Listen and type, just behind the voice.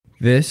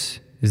This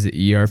is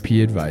the ERP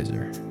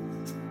Advisor.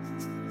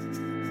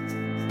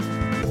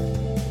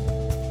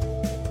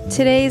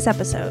 Today's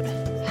episode,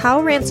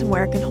 how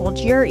ransomware can hold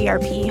your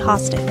ERP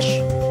hostage.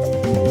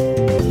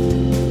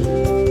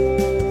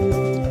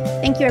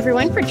 Thank you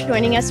everyone for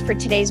joining us for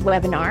today's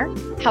webinar,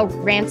 How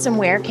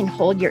Ransomware Can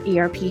Hold Your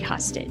ERP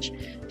Hostage.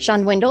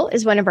 Sean Wendell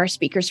is one of our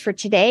speakers for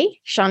today.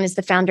 Sean is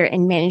the founder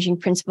and managing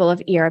principal of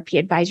ERP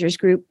Advisors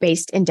Group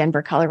based in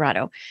Denver,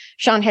 Colorado.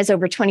 Sean has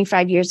over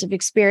 25 years of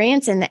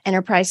experience in the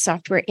enterprise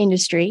software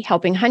industry,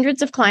 helping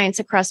hundreds of clients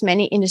across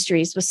many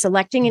industries with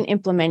selecting and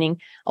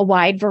implementing a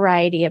wide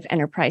variety of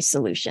enterprise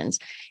solutions.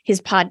 His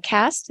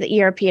podcast,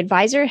 The ERP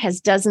Advisor, has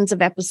dozens of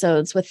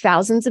episodes with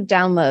thousands of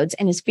downloads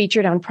and is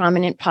featured on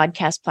prominent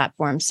podcast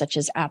platforms such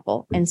as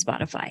Apple and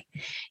Spotify.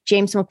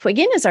 James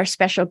McQuiggan is our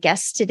special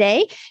guest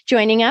today.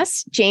 Joining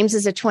us, James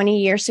is a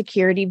 20-year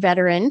security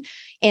veteran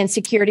and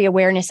security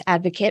awareness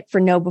advocate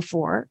for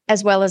KnowBe4,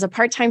 as well as a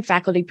part-time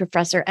faculty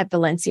professor at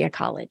Valencia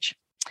College.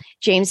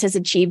 James has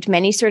achieved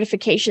many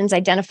certifications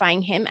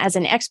identifying him as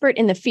an expert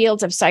in the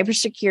fields of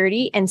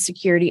cybersecurity and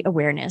security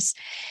awareness.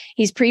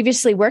 He's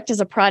previously worked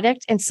as a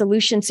product and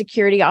solution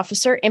security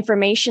officer,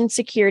 information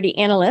security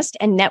analyst,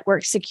 and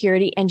network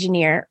security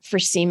engineer for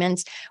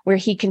Siemens, where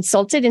he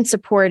consulted and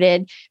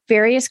supported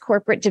various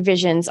corporate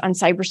divisions on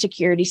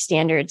cybersecurity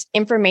standards,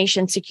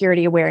 information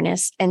security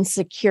awareness, and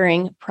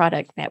securing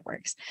product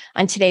networks.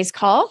 On today's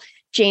call,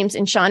 James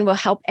and Sean will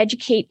help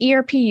educate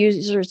ERP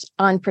users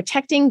on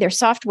protecting their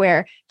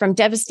software from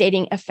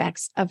devastating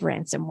effects of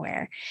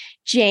ransomware.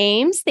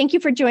 James, thank you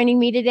for joining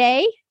me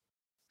today.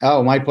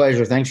 Oh, my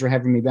pleasure. Thanks for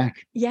having me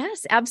back.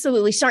 Yes,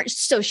 absolutely.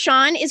 So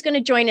Sean is going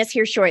to join us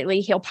here shortly.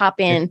 He'll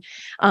pop in.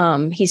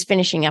 He's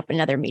finishing up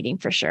another meeting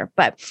for sure.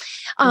 But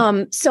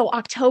so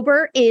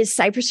October is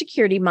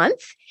Cybersecurity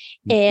Month,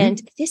 and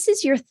this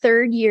is your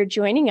third year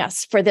joining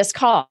us for this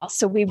call.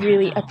 So we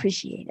really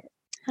appreciate it.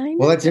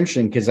 Well, that's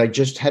interesting because I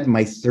just had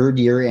my 3rd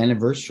year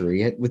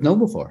anniversary with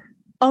KnowBe4.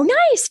 Oh,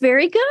 nice.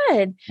 Very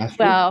good.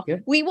 Well,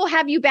 good. We will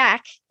have you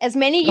back as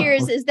many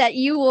years as that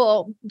you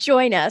will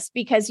join us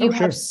because you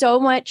have so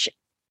much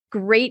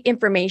great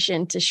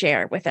information to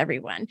share with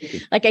everyone.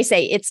 Like I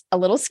say, it's a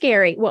little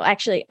scary. Well,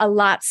 actually, a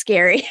lot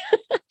scary,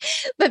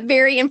 but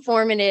very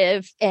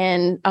informative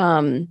and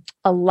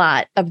a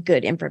lot of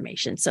good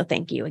information. So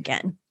thank you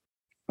again.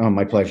 Oh,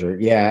 my pleasure.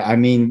 Yeah, I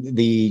mean,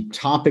 the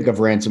topic of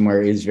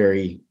ransomware is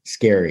very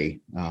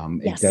scary.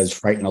 It does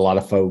frighten a lot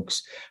of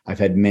folks. I've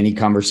had many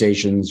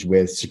conversations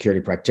with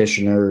security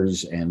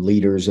practitioners and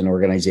leaders in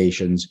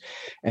organizations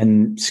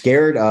and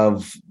scared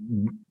of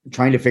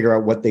trying to figure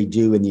out what they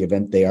do in the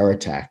event they are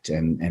attacked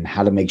and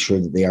how to make sure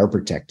that they are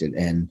protected.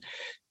 And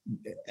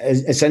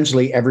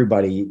essentially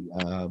everybody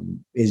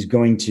is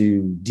going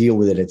to deal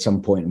with it at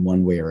some point in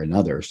one way or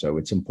another. So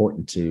it's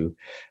important to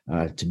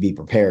be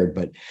prepared.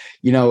 But,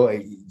 you know,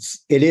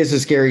 it is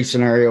a scary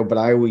scenario, but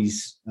I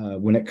always,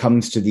 when it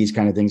comes to these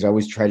kind of things, I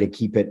always try to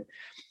keep it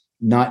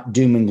not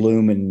doom and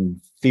gloom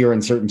and fear,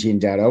 uncertainty, and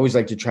doubt. I always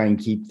like to try and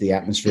keep the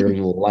atmosphere a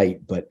little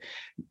light, but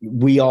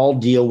we all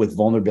deal with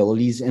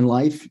vulnerabilities in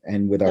life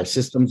and with our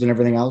systems and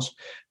everything else.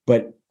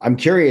 But I'm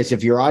curious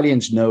if your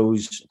audience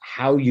knows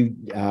how you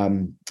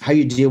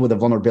deal with a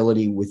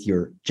vulnerability with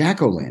your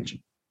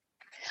jack-o'-lantern.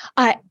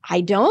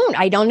 I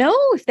don't know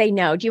if they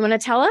know. Do you want to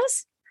tell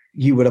us?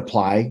 You would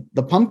apply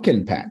the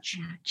pumpkin patch.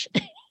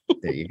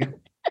 There you go.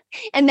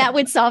 And that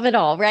would solve it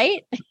all,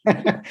 right?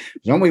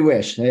 Don't we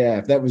wish? Yeah,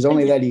 if that was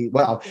only that easy.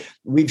 Well,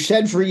 we've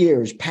said for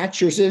years,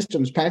 patch your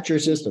systems,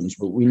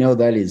 but we know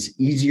that is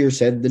easier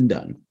said than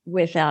done.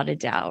 Without a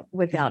doubt.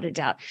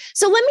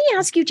 So let me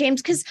ask you,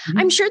 James, because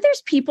I'm sure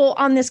there's people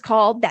on this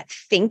call that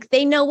think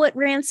they know what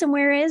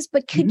ransomware is,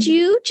 but could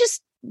you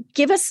just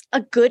give us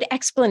a good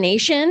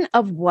explanation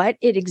of what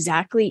it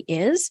exactly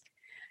is?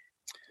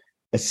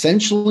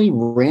 Essentially,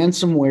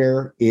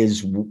 ransomware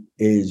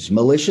is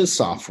malicious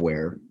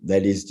software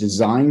that is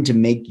designed to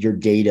make your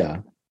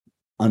data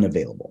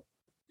unavailable.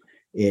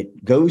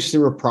 It goes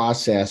through a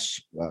process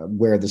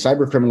where the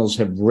cyber criminals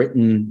have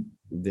written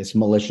this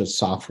malicious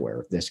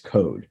software, this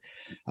code,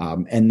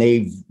 and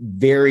they've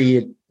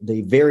varied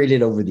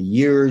it over the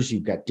years.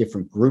 You've got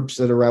different groups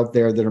that are out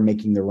there that are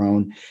making their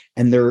own,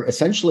 and they're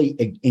essentially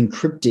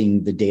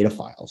encrypting the data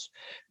files.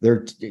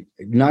 They're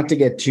not to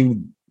get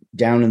too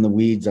down in the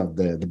weeds of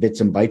the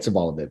bits and bytes of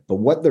all of it. But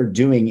what they're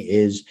doing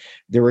is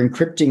they're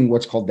encrypting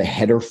what's called the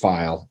header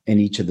file in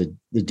each of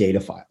the data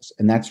files.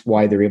 And that's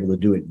why they're able to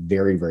do it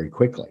very, very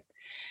quickly.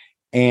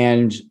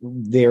 And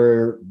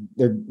they're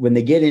when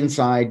they get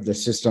inside the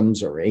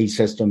systems or a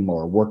system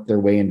or work their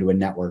way into a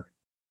network,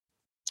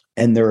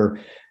 and they're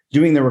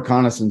doing the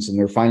reconnaissance and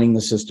they're finding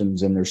the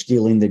systems and they're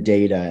stealing the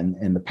data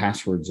and the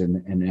passwords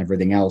and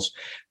everything else.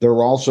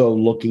 They're also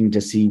looking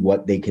to see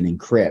what they can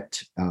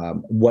encrypt,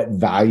 what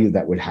value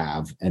that would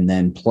have, and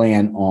then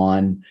plan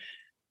on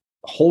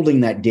holding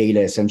that data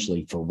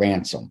essentially for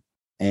ransom.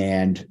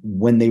 And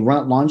when they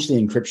launch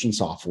the encryption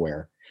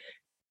software,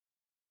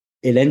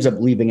 it ends up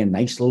leaving a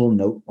nice little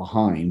note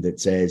behind that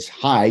says,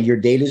 hi, your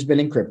data has been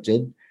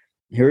encrypted.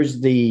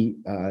 here's the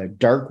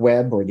dark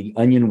web or the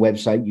Onion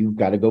website you've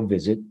got to go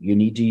visit. You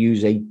need to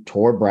use a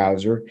Tor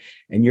browser,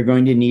 and you're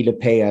going to need to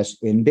pay us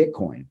in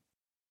Bitcoin.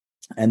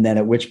 And then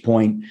at which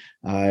point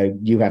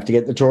you have to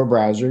get the Tor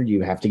browser,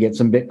 you have to get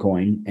some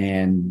Bitcoin,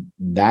 and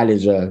that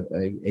is a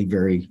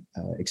very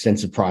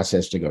extensive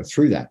process to go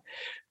through that.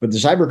 But the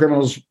cyber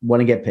criminals want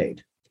to get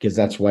paid, because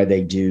that's why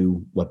they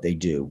do what they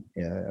do.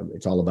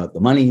 It's all about the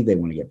money. They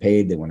want to get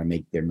paid. They want to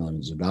make their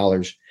millions of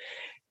dollars.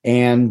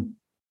 And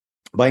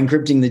by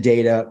encrypting the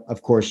data,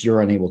 of course,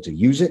 you're unable to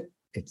use it.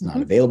 It's not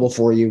available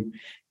for you.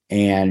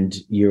 And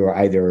you're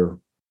either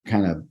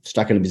kind of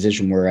stuck in a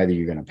position where either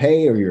you're going to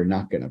pay or you're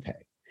not going to pay.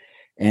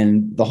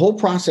 And the whole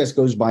process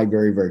goes by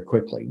very, very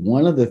quickly.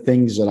 One of the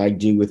things that I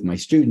do with my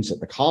students at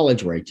the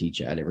college where I teach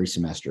at every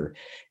semester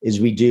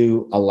is I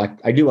do a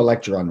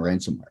lecture on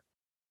ransomware.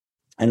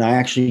 And I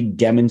actually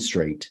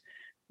demonstrate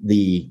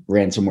the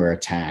ransomware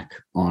attack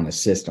on a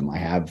system.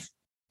 I've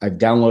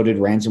downloaded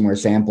ransomware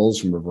samples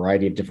from a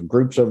variety of different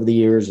groups over the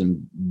years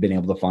and been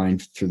able to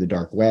find through the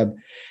dark web.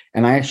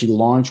 And I actually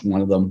launched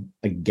one of them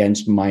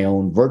against my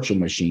own virtual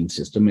machine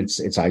system.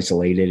 It's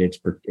isolated.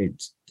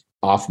 It's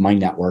off my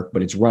network,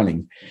 but it's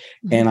running.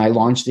 And I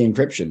launched the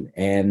encryption,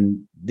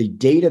 and the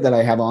data that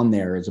I have on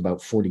there is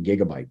about 40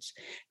 gigabytes.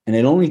 And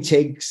it only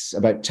takes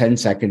about 10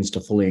 seconds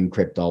to fully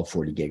encrypt all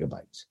 40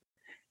 gigabytes.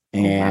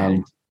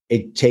 And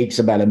it takes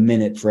about a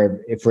minute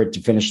for it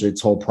to finish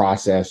its whole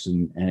process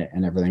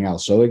and everything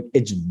else. So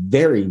it's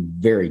very,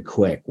 very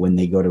quick when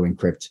they go to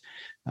encrypt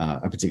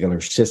a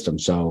particular system.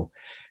 So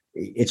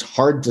it's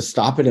hard to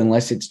stop it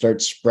unless it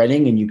starts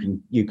spreading, and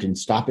you can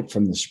stop it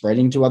from the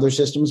spreading to other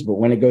systems. But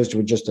when it goes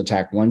to just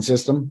attack one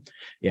system,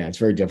 it's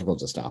very difficult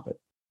to stop it.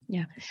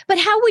 Yeah. But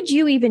how would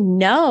you even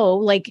know?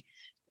 Like,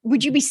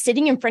 would you be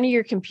sitting in front of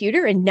your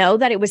computer and know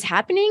that it was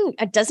happening?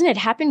 Doesn't it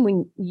happen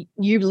when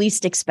you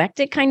least expect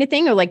it, kind of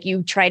thing? Or like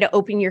you try to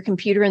open your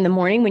computer in the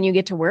morning when you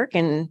get to work,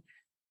 and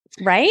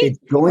right? It's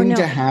going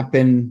to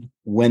happen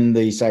when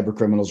the cyber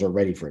criminals are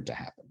ready for it to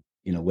happen.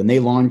 When they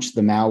launch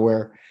the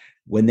malware,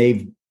 when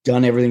they've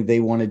done everything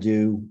they want to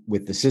do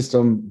with the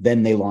system,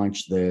 then they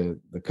launch the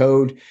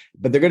code.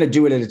 But they're going to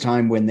do it at a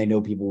time when they know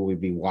people will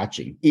be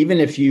watching. Even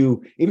if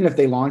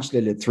they launched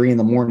it at 3 a.m.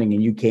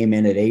 and you came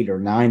in at 8 or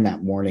 9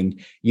 that morning,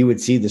 you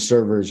would see the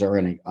servers are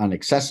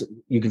inaccessible.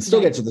 You can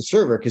still get to the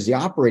server because the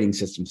operating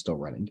system's still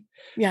running.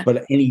 Yeah.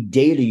 But any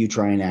data you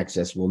try and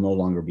access will no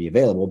longer be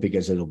available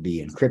because it'll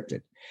be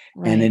encrypted.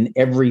 Right. And in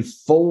every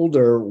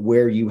folder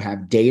where you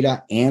have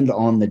data and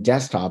on the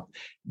desktop,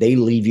 they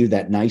leave you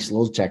that nice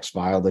little text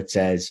file that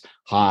says,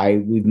 "Hi,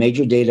 we've made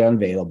your data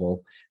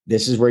available.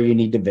 This is where you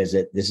need to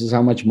visit. This is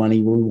how much money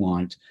we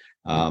want,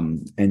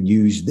 and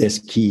use this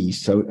key."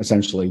 So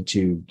essentially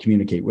to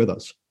communicate with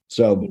us.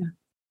 So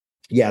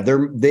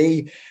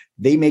they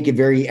make it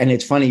very, and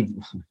it's funny,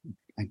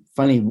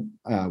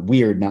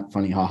 weird, not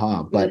funny,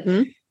 haha. But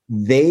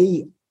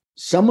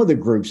some of the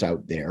groups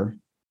out there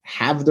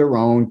have their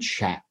own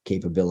chat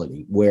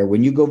capability where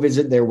when you go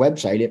visit their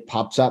website, it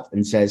pops up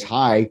and says,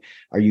 "Hi,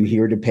 are you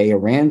here to pay a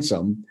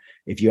ransom?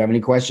 If you have any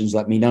questions,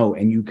 let me know."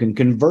 And you can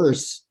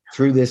converse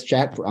through this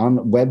chat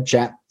on web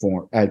chat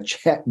platform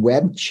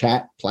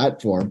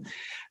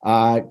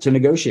to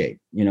negotiate,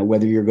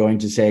 whether you're going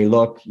to say,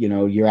 "Look,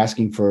 you're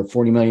asking for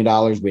 $40 million.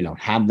 We don't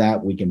have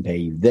that. We can pay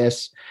you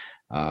this."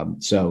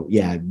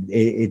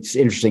 It's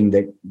interesting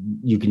that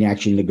you can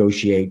actually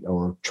negotiate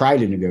or try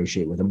to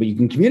negotiate with them, but you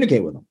can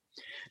communicate with them.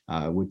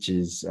 Which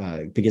is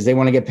because they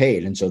want to get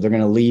paid. And so they're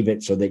going to leave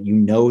it so that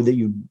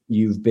that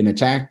you've been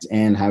attacked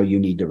and how you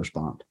need to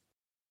respond.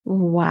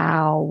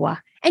 Wow.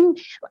 And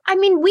I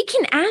mean, we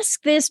can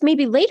ask this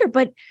maybe later,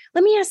 but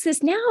let me ask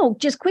this now,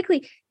 just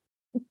quickly.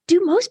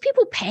 Do most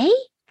people pay?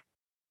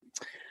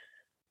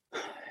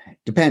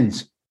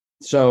 Depends.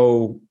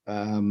 So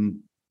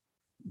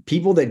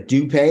people that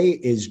do pay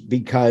is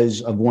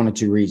because of one of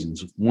two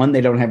reasons. One,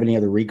 they don't have any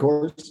other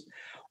recourse.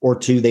 Or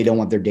two, they don't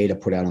want their data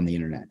put out on the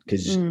internet.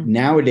 Because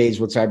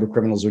nowadays what cyber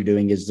criminals are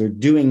doing is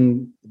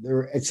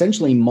they're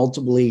essentially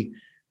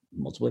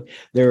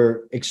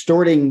they're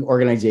extorting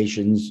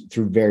organizations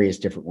through various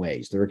different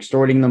ways. They're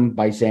extorting them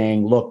by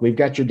saying, "Look, we've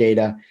got your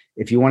data.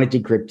 If you want it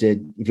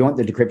decrypted, if you want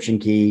the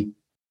decryption key,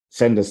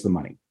 send us the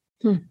money."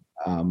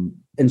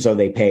 And so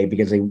they pay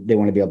because they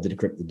want to be able to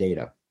decrypt the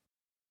data.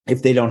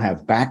 If they don't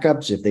have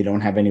backups, if they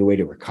don't have any way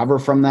to recover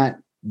from that,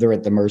 they're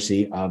at the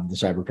mercy of the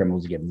cyber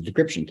criminals to give them the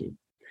decryption key.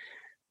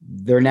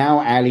 They're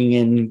now adding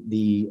in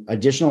the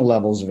additional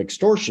levels of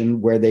extortion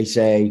where they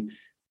say,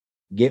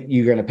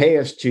 you're going to pay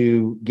us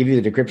to give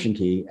you the decryption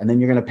key, and then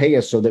you're going to pay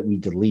us so that we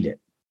delete it.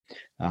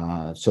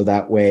 So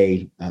that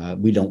way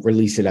we don't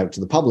release it out to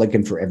the public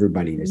and for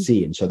everybody to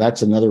see. And so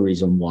that's another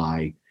reason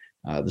why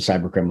the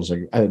cyber criminals,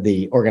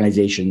 the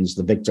organizations,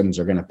 the victims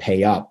are going to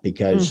pay up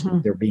because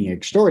they're being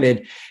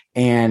extorted.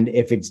 And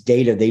if it's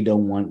data they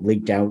don't want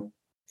leaked out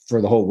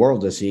for the whole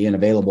world to see and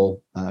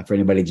available for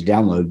anybody to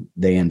download,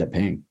 they end up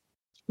paying.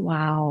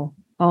 Wow.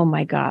 Oh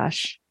my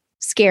gosh.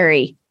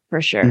 Scary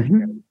for sure.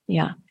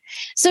 Yeah.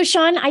 So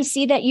Sean, I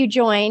see that you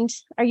joined.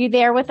 Are you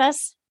there with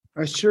us?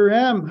 I sure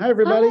am. Hi,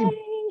 everybody.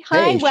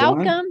 Hi, Hey,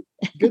 Sean. welcome.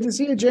 Good to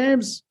see you,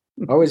 James.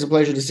 Always a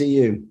pleasure to see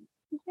you.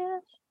 Yeah.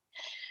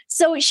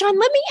 So, Sean,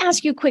 let me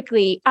ask you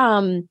quickly,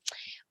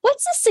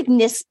 what's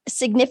the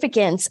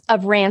significance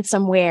of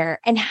ransomware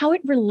and how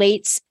it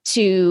relates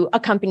to a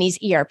company's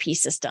ERP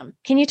system?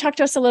 Can you talk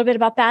to us a little bit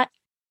about that?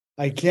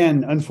 I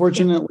can.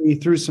 Unfortunately,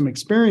 through some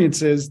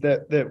experiences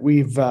that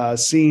we've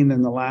seen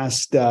in the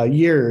last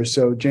year or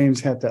so, James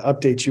had to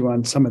update you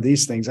on some of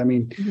these things. I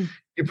mean,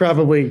 you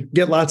probably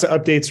get lots of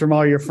updates from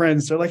all your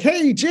friends. They're like,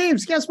 hey,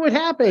 James, guess what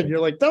happened? You're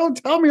like,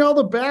 don't tell me all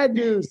the bad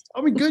news.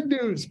 Tell me good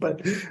news.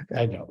 But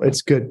I know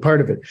it's good,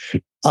 part of it.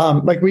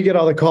 Like we get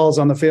all the calls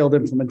on the failed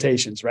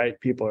implementations, right?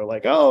 People are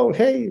like, oh,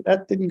 hey,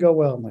 that didn't go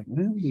well. I'm like,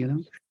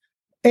 well,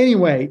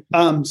 Anyway,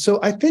 so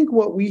I think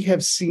what we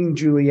have seen,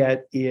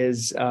 Juliet,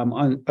 is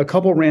on a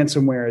couple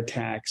ransomware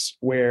attacks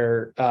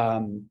where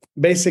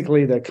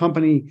basically the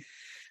company,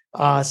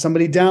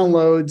 somebody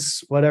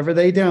downloads whatever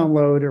they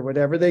download or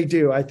whatever they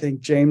do. I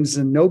think James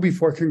and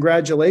KnowBe4,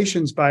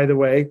 congratulations, by the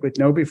way, with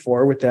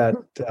KnowBe4 with that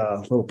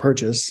little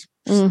purchase.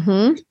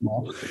 Small,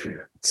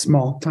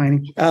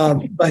 tiny.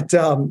 But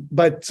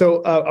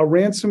so a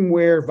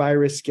ransomware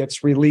virus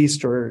gets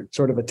released or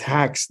sort of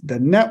attacks the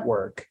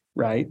network,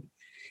 right?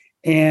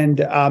 And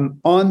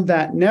on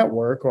that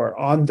network or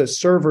on the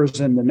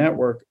servers in the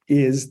network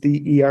is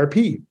the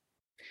ERP.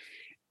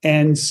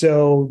 And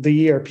so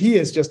the ERP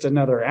is just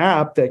another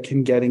app that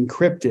can get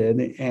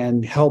encrypted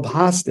and held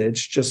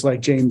hostage, just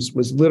like James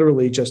was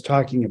literally just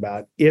talking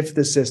about, if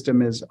the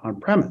system is on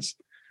premise.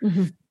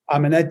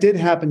 And that did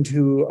happen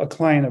to a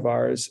client of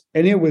ours,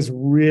 and it was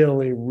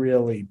really,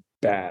 really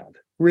bad,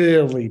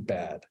 really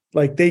bad.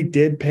 Like they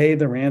did pay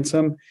the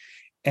ransom,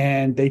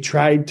 and they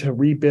tried to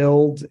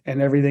rebuild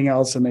and everything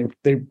else, and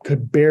they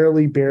could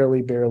barely do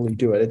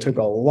it. It took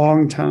a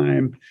long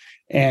time,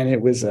 and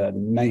it was a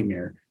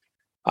nightmare.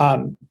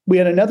 We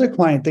had another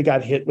client that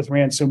got hit with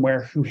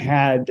ransomware who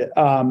had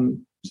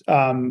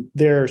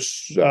their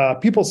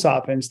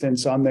PeopleSoft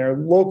instance on their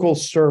local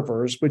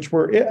servers, which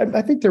were,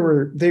 I think they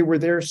were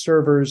their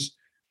servers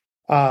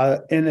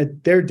in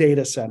their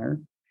data center.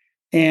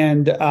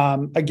 And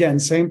again,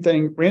 same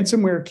thing,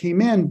 ransomware came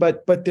in,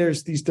 but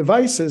there's these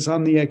devices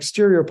on the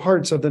exterior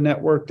parts of the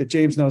network that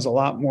James knows a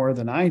lot more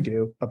than I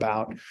do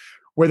about,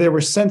 where they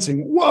were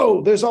sensing,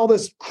 whoa, there's all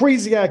this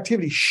crazy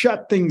activity,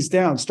 shut things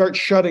down, start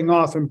shutting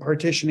off and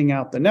partitioning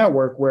out the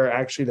network where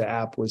actually the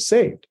app was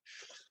saved.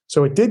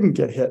 So it didn't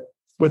get hit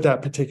with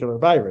that particular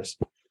virus.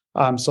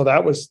 So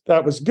that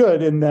was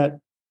good in that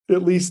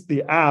at least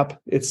the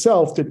app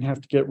itself didn't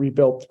have to get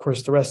rebuilt. Of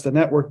course, the rest of the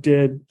network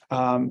did.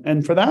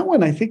 And for that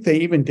one, I think they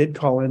even did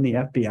call in the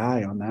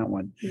FBI on that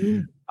one.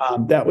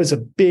 That was a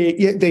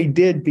big, they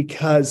did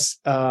because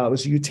it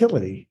was a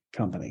utility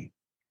company,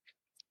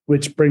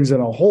 which brings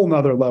in a whole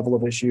nother level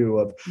of issue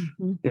of,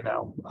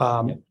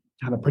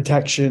 kind of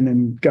protection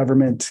and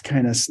government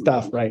kind of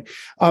stuff, right?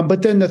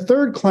 But then the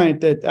third client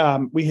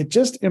that we had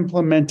just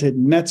implemented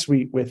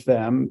NetSuite with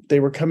them, they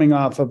were coming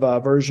off of a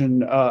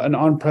version, an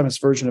on-premise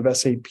version of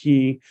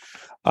SAP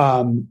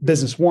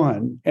Business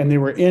One, and they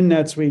were in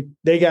NetSuite.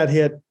 They got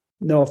hit,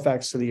 no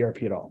effects to the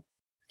ERP at all.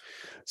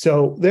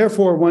 So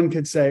therefore, one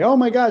could say, oh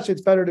my gosh,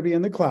 it's better to be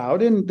in the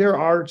cloud. And there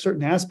are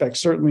certain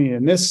aspects, certainly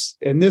in this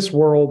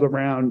world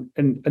around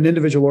an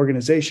individual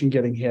organization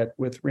getting hit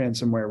with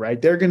ransomware, right?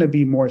 They're going to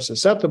be more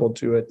susceptible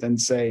to it than,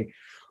 say,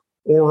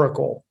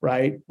 Oracle,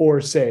 right?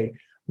 Or say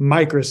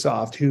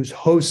Microsoft, who's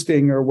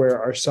hosting or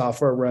where our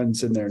software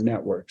runs in their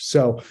network.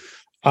 So,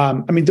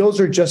 those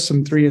are just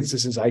some three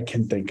instances I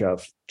can think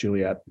of,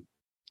 Juliet.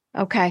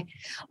 Okay.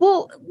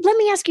 Well, let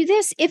me ask you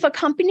this. If a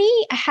company,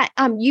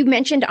 you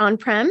mentioned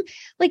on-prem,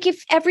 like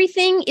if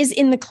everything is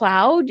in the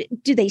cloud,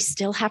 do they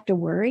still have to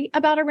worry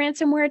about a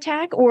ransomware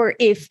attack? Or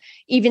if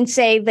even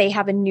say they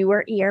have a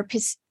newer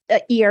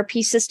ERP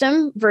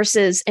system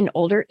versus an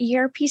older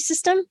ERP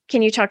system?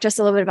 Can you talk to us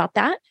a little bit about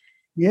that?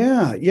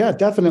 Yeah,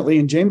 definitely.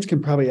 And James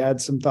can probably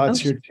add some thoughts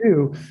here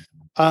too.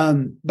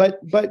 But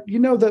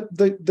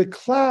the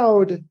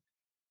cloud.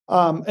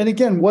 And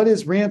again, what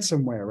is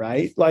ransomware,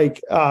 right? Like,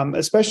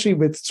 especially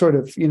with sort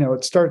of,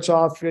 it starts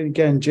off, and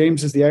again,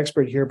 James is the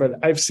expert here, but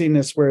I've seen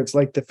this where it's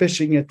like the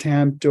phishing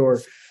attempt,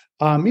 or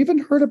even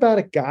heard about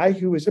a guy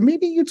who was, and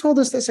maybe you told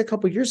us this a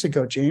couple of years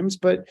ago, James,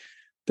 but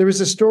there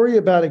was a story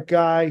about a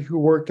guy who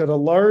worked at a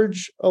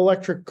large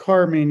electric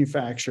car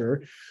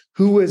manufacturer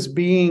who was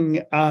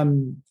being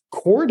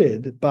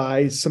courted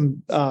by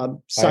some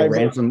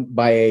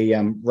by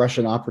a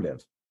Russian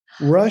operative.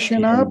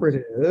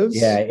 Operatives.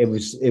 Yeah, it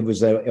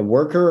was a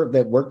worker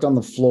that worked on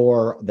the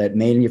floor that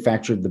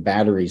manufactured the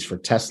batteries for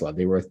Tesla.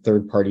 They were a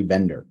third-party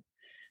vendor.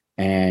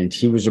 And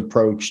he was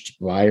approached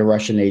by a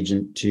Russian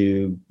agent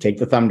to take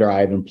the thumb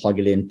drive and plug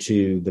it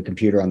into the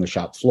computer on the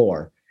shop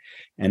floor.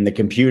 And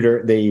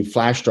the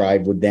flash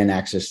drive would then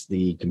access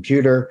the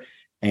computer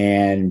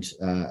and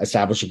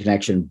establish a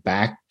connection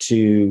back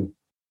to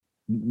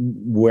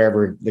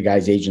wherever the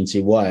guy's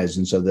agency was.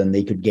 And so then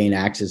they could gain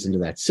access into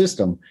that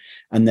system.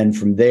 And then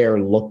from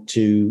there, look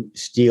to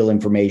steal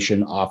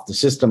information off the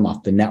system,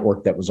 off the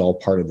network that was all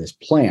part of this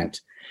plant.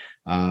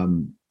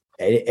 And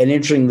and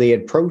interestingly, they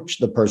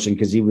approached the person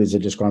because he was a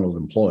disgruntled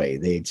employee.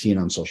 They had seen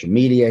on social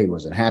media he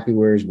wasn't happy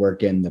where he's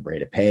working, the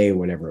rate of pay,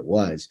 whatever it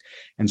was,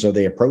 and so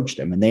they approached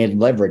him, and they had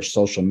leveraged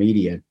social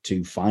media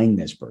to find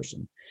this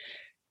person.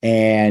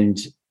 And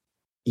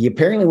he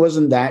apparently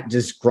wasn't that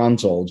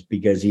disgruntled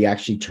because he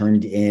actually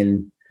turned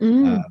in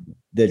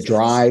the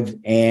drive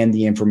and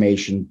the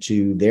information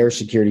to their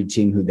security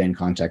team, who then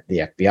contacted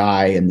the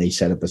FBI, and they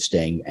set up a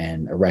sting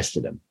and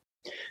arrested him.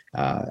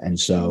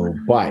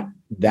 But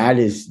that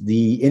is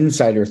the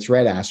insider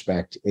threat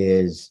aspect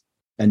is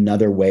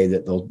another way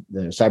that the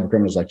cyber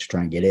criminals like to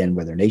try and get in,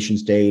 whether nation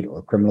state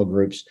or criminal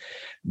groups,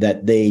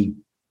 that they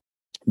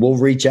will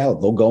reach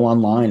out. They'll go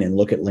online and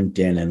look at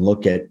LinkedIn and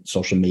look at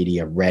social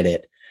media,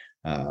 Reddit,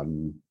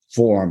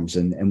 forums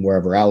and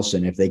wherever else.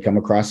 And if they come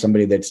across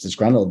somebody that's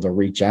disgruntled, they'll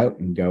reach out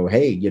and go,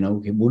 hey,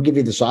 we'll give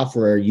you the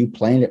software, you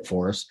plan it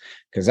for us,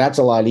 because that's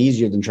a lot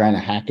easier than trying to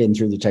hack in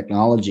through the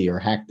technology or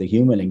hack the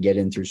human and get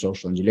in through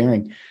social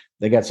engineering.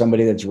 They got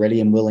somebody that's ready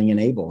and willing and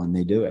able, and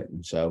they do it.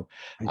 And so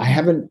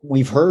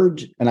we've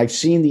heard, and I've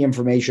seen the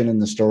information in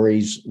the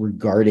stories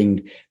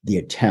regarding the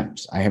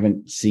attempts. I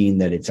haven't seen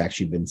that it's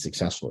actually been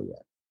successful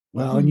yet.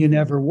 Well, and you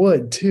never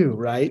would too,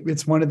 right?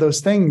 It's one of those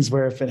things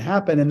where if it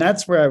happened, and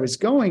that's where I was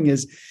going,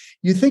 is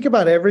you think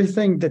about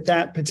everything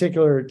that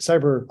particular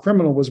cyber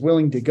criminal was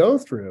willing to go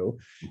through,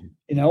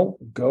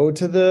 go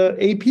to the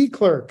AP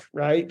clerk,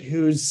 right?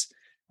 Who's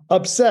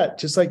upset,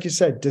 just like you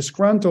said,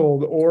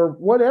 disgruntled or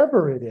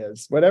whatever it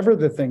is, whatever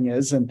the thing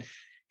is. And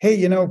hey,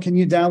 can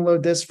you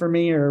download this for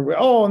me? Or,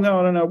 oh,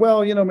 no.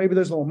 Well, maybe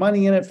there's a little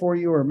money in it for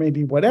you, or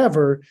maybe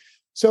whatever.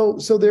 So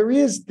there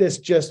is this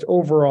just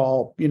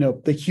overall,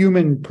 the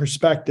human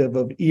perspective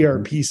of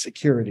ERP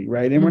security,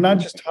 right? And we're not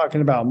just talking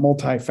about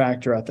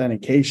multi-factor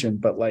authentication,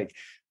 but like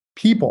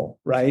people,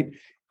 right?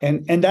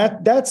 And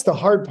that's the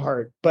hard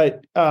part.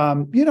 But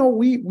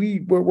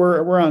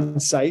we're on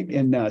site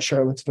in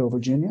Charlottesville,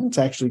 Virginia. It's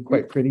actually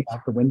quite pretty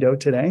out the window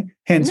today.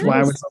 Hence why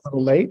I was a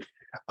little late.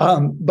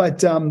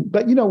 But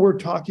we're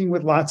talking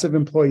with lots of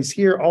employees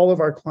here. All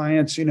of our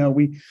clients,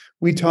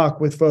 we talk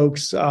with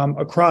folks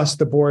across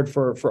the board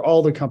for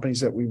all the companies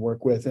that we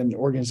work with, and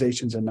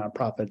organizations and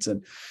nonprofits.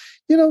 And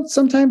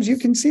sometimes you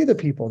can see the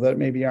people that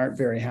maybe aren't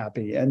very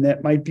happy and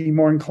that might be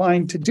more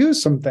inclined to do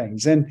some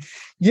things, and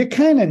you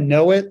kind of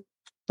know it,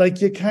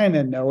 but you kind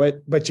of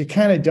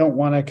don't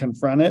want to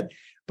confront it.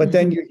 But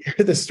then you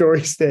hear the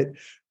stories that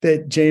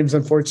James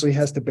unfortunately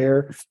has to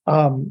bear.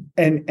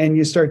 And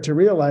you start to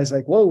realize,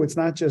 like, whoa, it's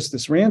not just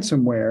this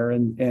ransomware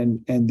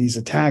and these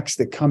attacks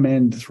that come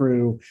in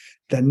through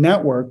the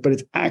network, but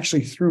it's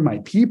actually through my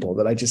people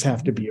that I just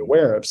have to be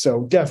aware of.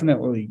 So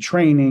definitely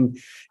training,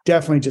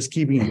 definitely just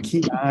keeping a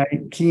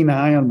keen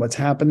eye on what's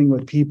happening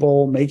with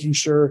people, making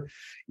sure,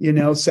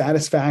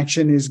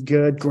 satisfaction is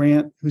good.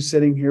 Grant, who's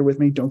sitting here with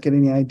me, don't get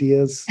any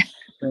ideas.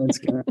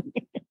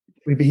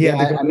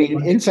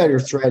 Insider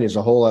threat is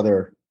a whole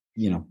other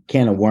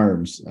can of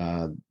worms,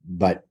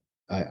 but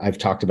I've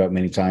talked about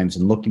many times,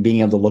 and being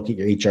able to look at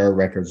your HR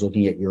records,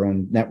 looking at your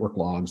own network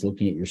logs,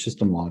 looking at your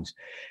system logs,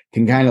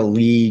 can kind of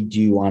lead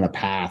you on a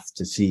path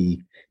to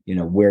see,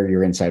 where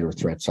your insider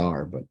threats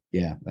are. But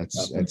yeah,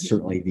 that's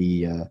certainly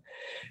the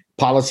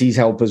policies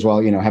help as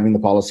well. Having the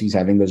policies,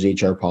 having those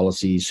HR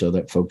policies, so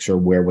that folks are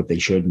aware what they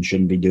should and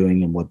shouldn't be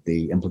doing and what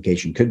the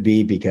implication could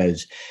be.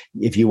 Because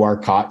if you are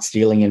caught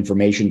stealing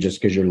information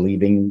just because you're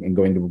leaving and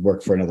going to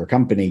work for another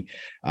company,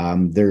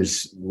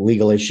 there's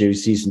legal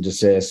issues, cease and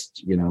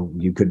desist.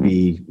 You could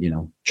be,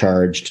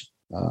 charged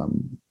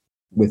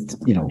with,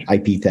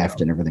 IP theft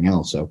and everything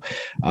else. So,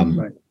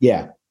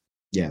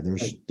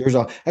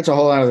 that's a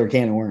whole other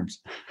can of worms.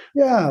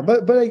 Yeah,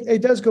 but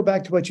it does go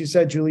back to what you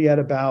said, Juliet,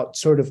 about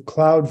sort of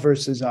cloud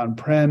versus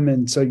on-prem.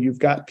 And so you've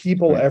got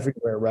people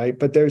everywhere, right?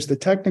 But there's the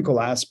technical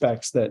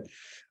aspects that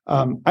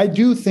I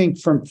do think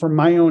from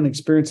my own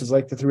experiences,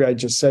 like the three I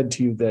just said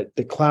to you, that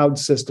the cloud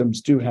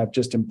systems do have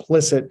just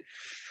implicit,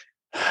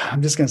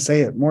 I'm just going to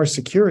say it, more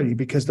security,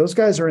 because those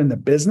guys are in the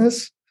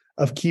business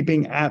of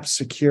keeping apps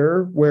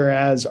secure,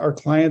 whereas our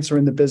clients are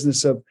in the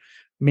business of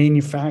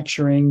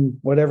manufacturing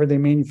whatever they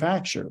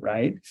manufacture,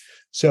 right?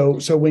 So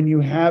when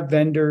you have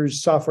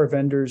software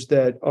vendors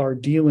that are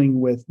dealing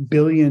with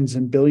billions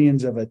and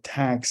billions of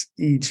attacks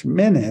each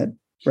minute,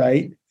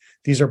 right?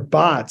 These are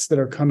bots that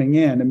are coming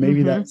in, and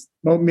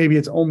maybe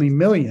it's only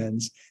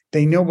millions.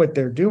 They know what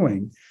they're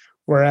doing.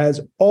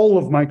 Whereas all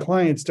of my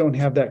clients don't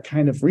have that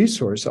kind of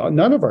resource.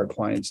 None of our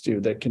clients do,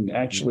 that can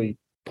actually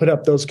put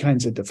up those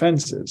kinds of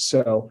defenses.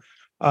 So,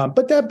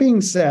 but that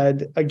being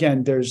said,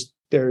 again, there's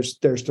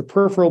the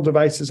peripheral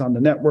devices on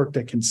the network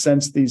that can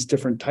sense these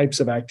different types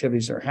of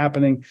activities that are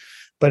happening.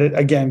 But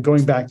again,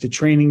 going back to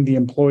training the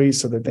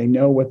employees so that they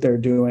know what they're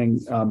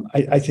doing,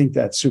 I think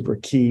that's super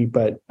key.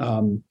 But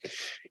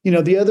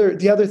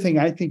the other thing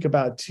I think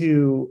about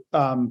too,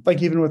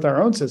 like even with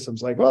our own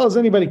systems, like, well, does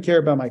anybody care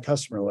about my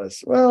customer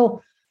list?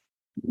 Well,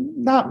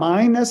 not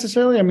mine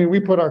necessarily. I mean,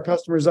 we put our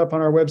customers up on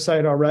our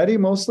website already,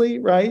 mostly,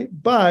 right?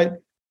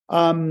 But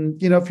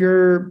If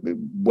you're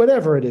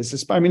whatever it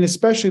is, I mean,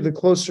 especially the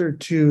closer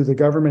to the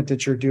government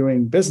that you're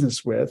doing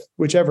business with,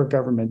 whichever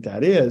government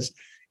that is,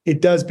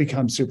 it does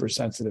become super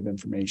sensitive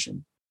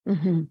information.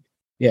 Mm-hmm.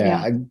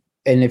 Yeah.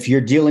 And if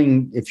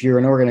you're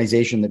an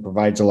organization that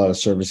provides a lot of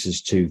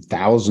services to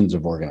thousands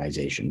of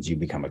organizations, you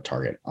become a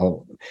target.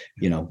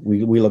 We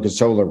look at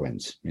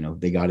SolarWinds,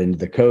 they got into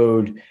the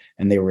code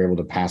and they were able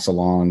to pass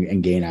along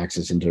and gain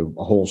access into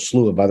a whole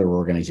slew of other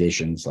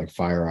organizations like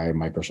FireEye,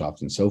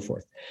 Microsoft, and so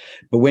forth.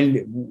 But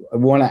when I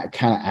want to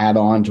kind of add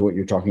on to what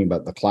you're talking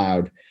about, the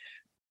cloud,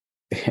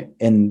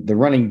 and the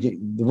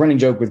running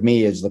joke with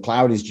me is the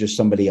cloud is just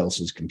somebody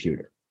else's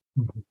computer.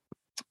 Mm-hmm.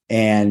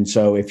 And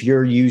so if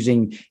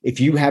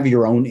you have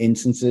your own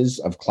instances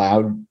of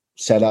cloud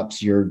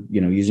setups, you're,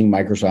 using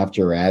Microsoft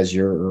or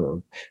Azure,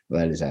 or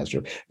that is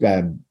Azure,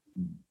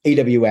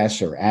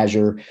 AWS or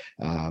Azure,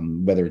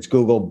 whether it's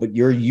Google, but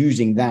you're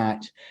using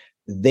that,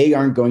 they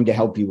aren't going to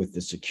help you with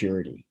the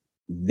security.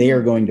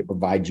 They're going to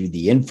provide you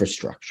the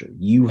infrastructure.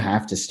 You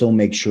have to still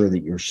make sure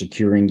that you're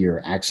securing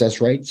your access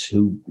rights,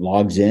 who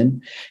logs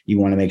in. You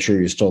want to make sure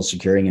you're still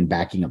securing and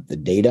backing up the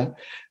data.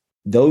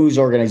 Those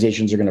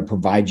organizations are going to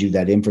provide you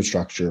that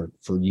infrastructure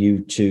for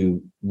you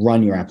to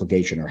run your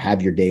application or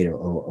have your data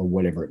or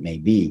whatever it may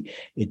be.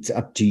 It's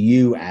up to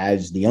you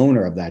as the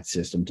owner of that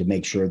system to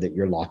make sure that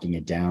you're locking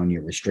it down,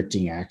 you're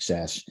restricting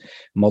access,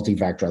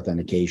 multi-factor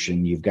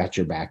authentication, you've got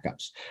your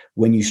backups.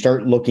 When you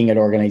start looking at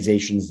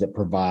organizations that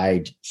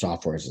provide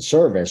software as a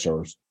service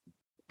or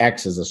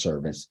X as a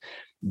service,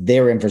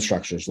 their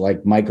infrastructures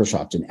like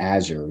Microsoft and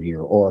Azure,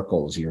 your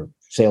Oracles, your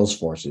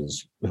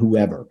Salesforces,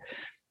 whoever,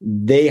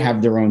 they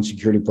have their own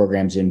security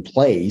programs in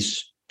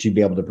place to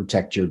be able to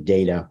protect your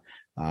data.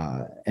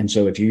 And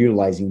so if you're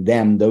utilizing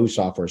those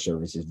software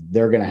services,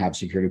 they're going to have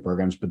security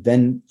programs. But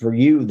then for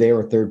you,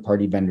 they're a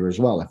third-party vendor as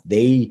well. If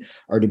they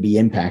are to be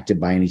impacted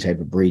by any type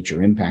of breach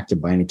or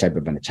impacted by any type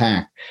of an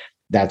attack,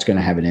 that's going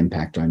to have an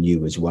impact on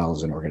you as well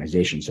as an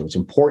organization. So it's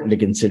important to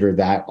consider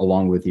that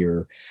along with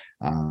your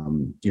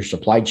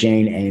supply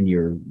chain and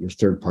your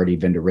third-party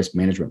vendor risk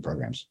management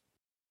programs.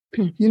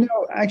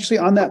 Actually,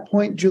 on that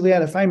point,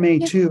 Juliet, if I may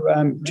too,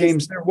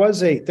 James, there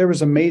was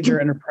a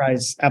major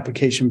enterprise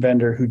application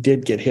vendor who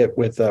did get hit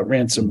with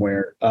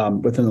ransomware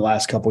within the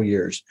last couple of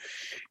years.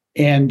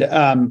 And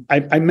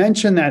I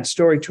mentioned that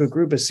story to a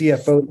group of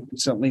CFOs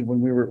recently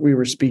when we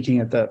were speaking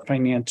at the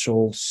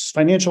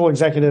Financial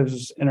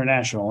Executives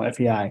International,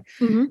 FEI.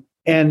 Mm-hmm.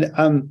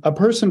 And a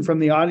person from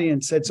the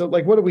audience said, so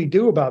what do we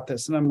do about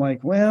this? And I'm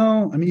like,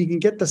 well, I mean, you can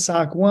get the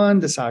SOC 1,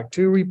 the SOC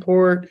 2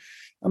 report.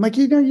 I'm like,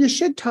 you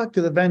should talk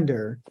to the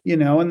vendor,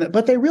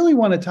 but they really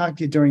want to talk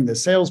to you during the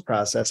sales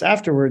process.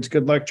 Afterwards,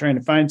 good luck trying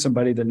to find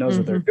somebody that knows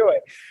what they're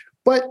doing.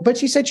 But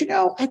she said,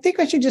 I think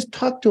I should just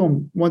talk to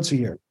them once a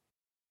year.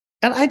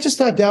 And I just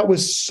thought that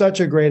was such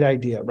a great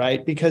idea,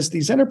 right? Because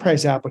these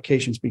enterprise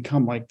applications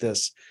become like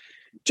this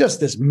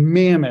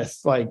mammoth,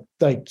 like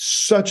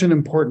such an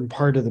important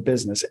part of the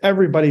business.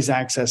 Everybody's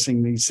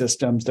accessing these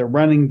systems. They're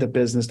running the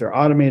business. They're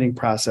automating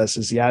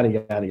processes, yada,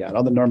 yada, yada,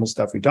 all the normal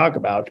stuff we talk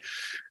about.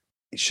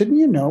 Shouldn't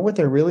you know what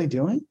they're really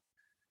doing?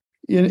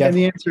 And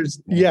the answer is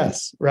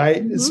yes,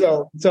 right? Mm-hmm.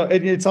 So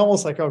it's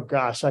almost like, oh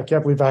gosh, I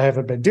can't believe I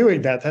haven't been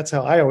doing that. That's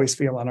how I always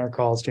feel on our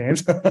calls,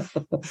 James.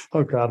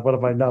 Oh God, what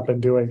have I not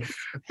been doing?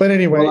 But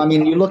anyway, well, I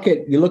mean, you look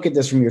at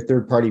this from your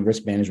third-party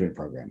risk management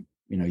program.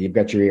 You've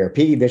got your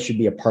ERP. This should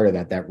be a part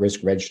of that risk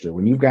register.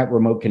 When you've got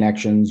remote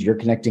connections, you're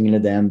connecting into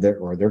them,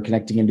 or they're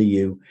connecting into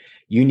you.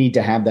 You need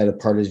to have that as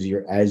part of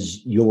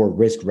your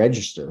risk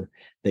register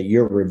that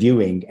you're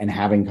reviewing and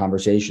having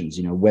conversations,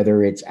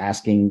 whether it's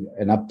asking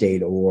an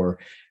update or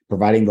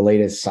providing the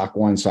latest SOC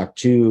 1, SOC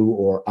 2,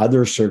 or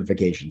other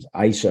certifications,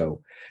 ISO,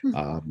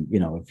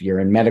 if you're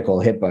in medical,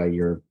 HIPAA,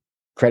 your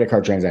credit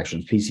card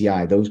transactions,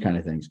 PCI, those kind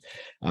of things.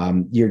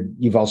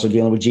 You've also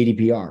dealing with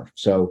GDPR.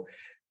 So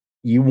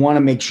you want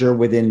to make sure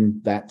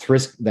within that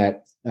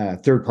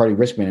third-party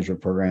risk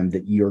management program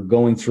that you're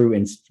going through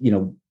and,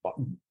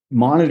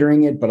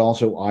 monitoring it, but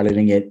also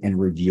auditing it and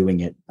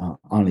reviewing it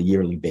on a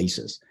yearly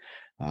basis.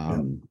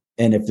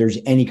 And if there's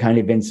any kind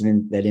of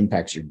incident that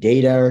impacts your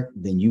data,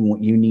 then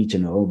you need to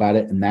know about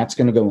it. And that's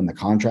going to go in the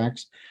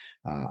contracts.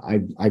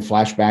 I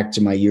flash back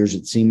to my years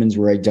at Siemens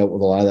where I dealt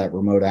with a lot of that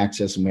remote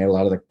access, and we had a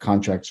lot of the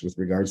contracts with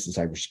regards to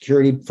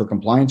cybersecurity for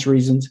compliance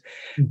reasons.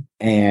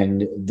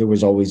 And there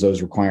was always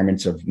those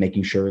requirements of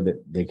making sure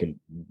that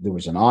there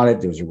was an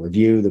audit, there was a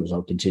review, there was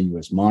a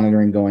continuous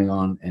monitoring going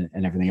on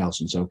and everything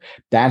else. And so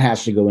that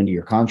has to go into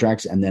your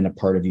contracts and then a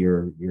part of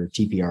your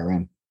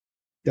TPRM.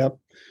 Yep.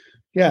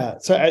 Yeah.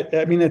 So,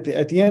 I mean, at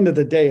the end of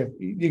the day,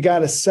 you got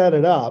to set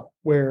it up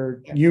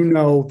where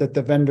that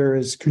the vendor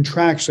is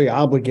contractually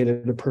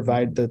obligated to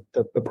provide the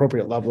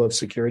appropriate level of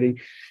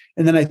security.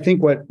 And then I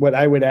think what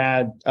I would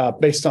add,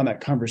 based on that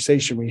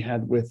conversation we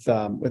had with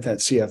that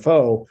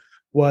CFO,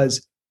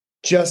 was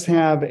just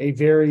have a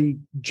very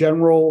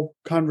general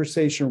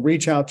conversation,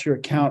 reach out to your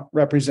account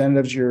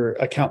representatives, your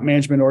account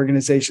management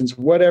organizations,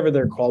 whatever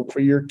they're called, for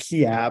your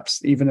key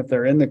apps, even if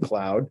they're in the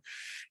cloud.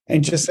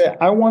 And just say,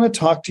 I want to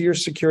talk to your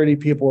security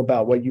people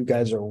about what you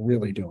guys are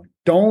really doing.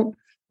 Don't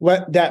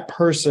let that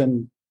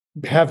person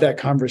have that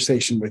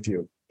conversation with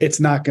you. It's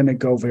not going to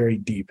go very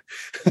deep.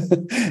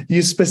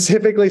 You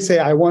specifically say,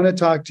 I want to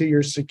talk to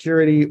your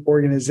security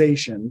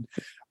organization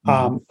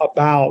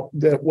about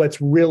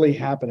what's really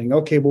happening.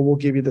 Okay, well, we'll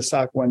give you the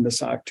SOC 1, the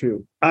SOC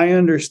 2. I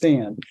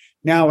understand.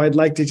 Now I'd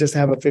like to just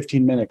have a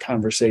 15-minute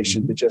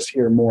conversation to just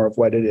hear more of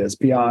what it is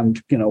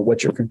beyond,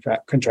 what you're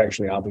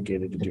contractually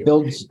obligated to do.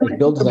 It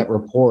builds that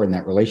rapport and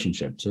that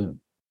relationship too.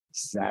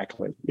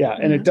 Exactly. Yeah.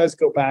 And it does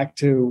go back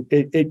to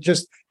it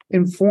just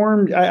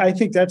informed. I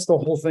think that's the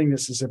whole thing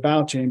this is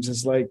about, James,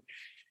 is like,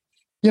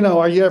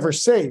 are you ever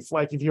safe?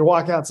 Like if you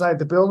walk outside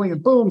the building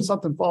and boom,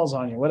 something falls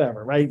on you,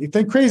 whatever, right? You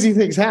think crazy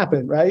things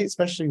happen, right?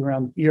 Especially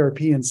around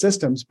ERP and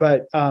systems.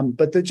 But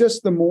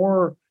the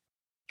more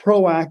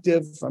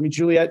proactive. I mean,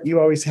 Juliet, you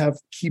always have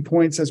key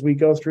points as we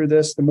go through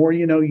this. The more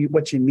you know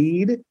what you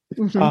need,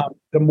 the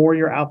more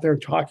you're out there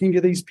talking to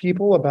these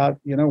people about,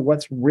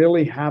 what's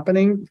really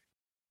happening.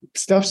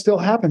 Stuff still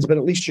happens, but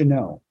at least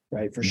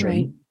right? For sure.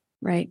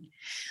 Right.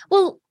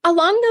 Well,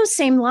 along those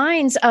same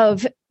lines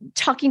of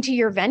talking to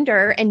your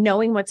vendor and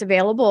knowing what's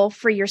available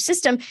for your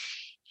system,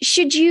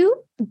 should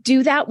you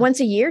do that once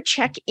a year,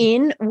 check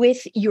in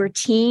with your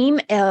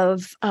team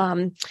of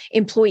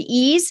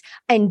employees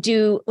and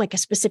do like a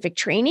specific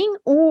training?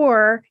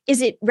 Or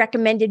is it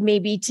recommended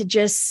maybe to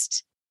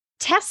just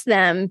test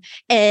them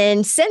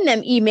and send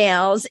them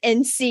emails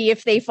and see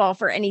if they fall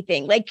for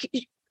anything?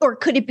 Or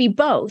could it be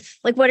both?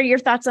 What are your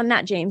thoughts on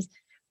that, James?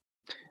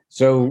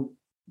 So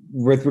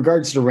with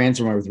regards to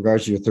ransomware, with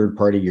regards to your third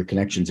party, your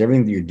connections,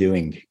 everything that you're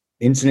doing,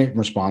 incident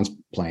response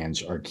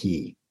plans are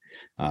key.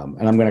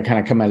 And I'm going to kind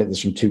of come at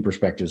this from two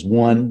perspectives.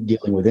 One,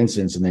 dealing with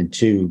incidents, and then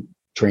two,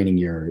 training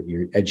your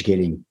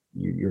educating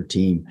your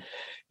team.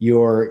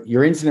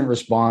 Your incident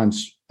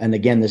response, and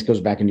again, this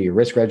goes back into your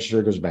risk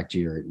register, goes back to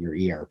your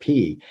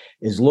ERP,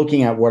 is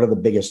looking at what are the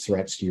biggest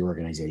threats to your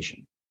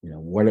organization.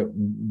 What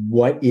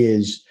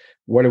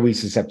are we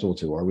susceptible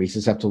to? Are we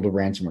susceptible to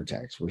ransomware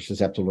attacks? We're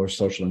susceptible to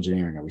social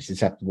engineering. Are we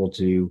susceptible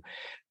to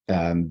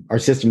our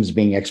systems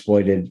being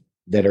exploited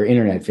that are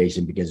internet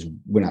facing because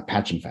we're not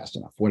patching fast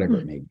enough, whatever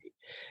it may be?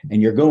 And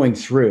you're going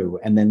through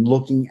and then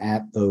looking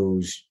at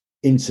those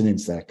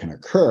incidents that can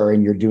occur,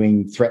 and you're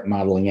doing threat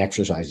modeling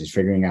exercises,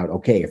 figuring out,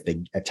 okay, if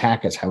they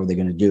attack us, how are they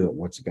going to do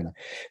it?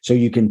 So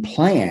you can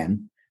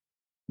plan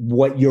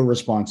what your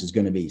response is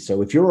going to be.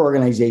 So if your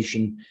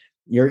organization,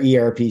 your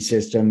ERP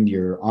system,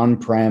 your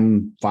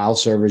on-prem file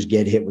servers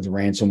get hit with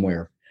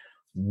ransomware,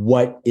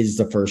 what is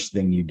the first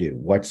thing you do?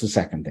 What's the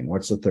second thing?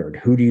 What's the third?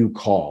 Who do you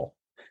call?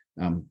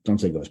 Don't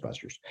say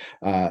Ghostbusters.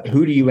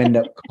 Who do you end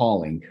up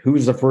calling?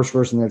 Who's the first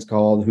person that's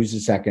called? Who's the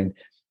second?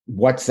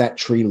 What's that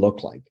tree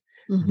look like?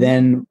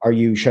 Then are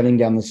you shutting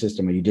down the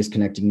system? Are you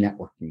disconnecting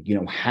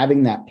networking?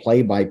 Having that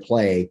play by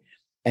play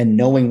and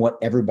knowing what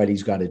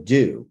everybody's got to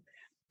do.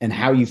 And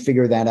how you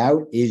figure that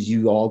out is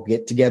you all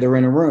get together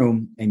in a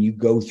room and you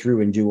go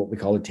through and do what we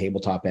call a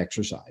tabletop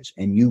exercise.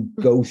 And you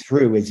go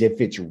through as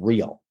if it's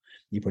real.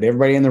 You put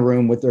everybody in the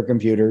room with their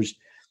computers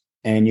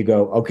and you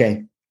go,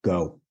 okay,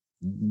 go.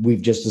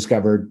 We've just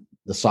discovered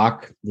the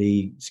SOC,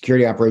 the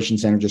Security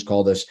Operations Center just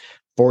called us.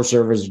 4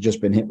 servers have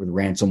just been hit with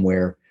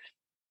ransomware.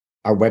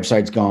 Our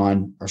website's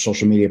gone. Our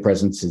social media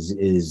presence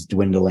is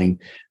dwindling.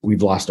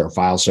 We've lost our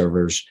file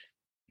servers.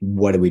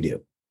 What do we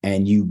do?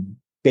 And you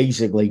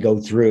basically go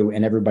through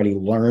and everybody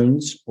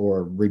learns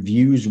or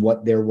reviews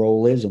what their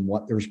role is and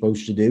what they're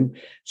supposed to do.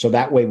 So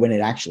that way, when it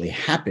actually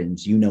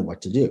happens, you know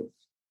what to do.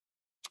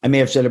 I may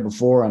have said it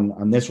before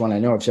on this one. I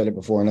know I've said it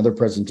before in other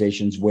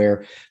presentations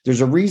where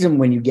there's a reason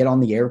when you get on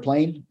the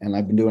airplane, and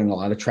I've been doing a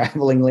lot of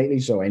traveling lately,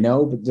 so I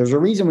know, but there's a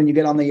reason when you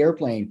get on the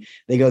airplane,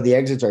 they go, the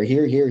exits are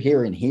here, here,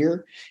 here, and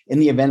here. In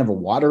the event of a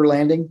water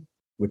landing,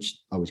 which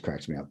always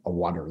cracks me up, a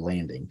water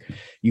landing,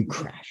 you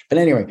crash. But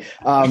anyway,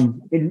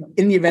 in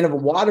the event of a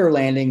water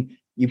landing,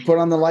 you put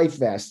on the life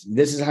vest.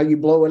 This is how you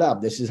blow it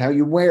up. This is how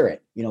you wear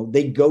it.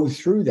 They go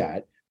through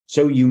that.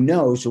 So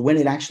so when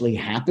it actually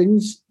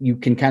happens, you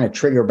can kind of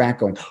trigger back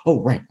going, oh,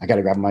 right, I got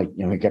to grab my,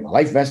 get my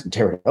life vest and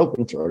tear it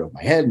open, throw it over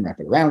my head and wrap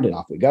it around and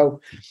off we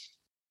go.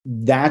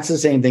 That's the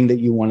same thing that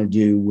you want to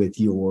do with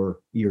your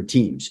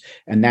teams.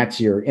 And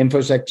that's your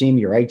InfoSec team,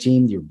 your IT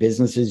team, your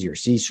businesses, your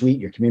C-suite,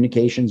 your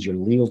communications, your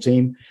legal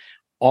team,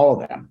 all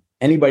of them.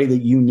 Anybody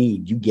that you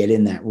need, you get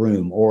in that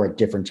room or at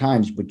different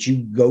times, but you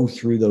go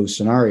through those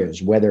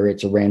scenarios, whether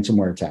it's a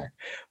ransomware attack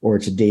or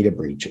it's a data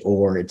breach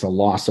or it's a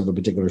loss of a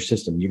particular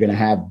system. You're going to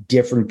have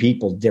different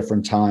people,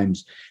 different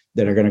times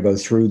that are going to go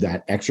through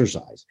that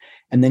exercise.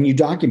 And then you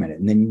document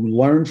it and then you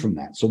learn from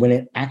that. So when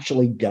it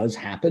actually does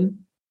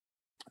happen,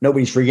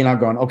 nobody's freaking out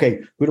going, okay,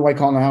 who do I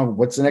call now?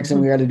 What's the next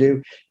thing we got to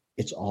do?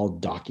 It's all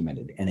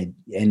documented.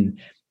 And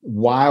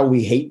while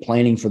we hate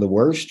planning for the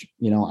worst,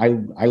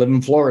 I live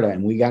in Florida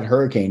and we got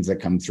hurricanes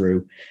that come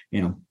through,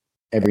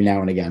 every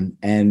now and again.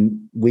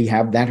 And we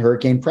have that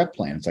hurricane prep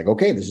plan. It's like,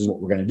 okay, this is what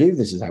we're going to do.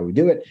 This is how we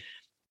do it.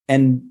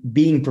 And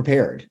being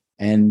prepared.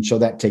 And so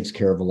that takes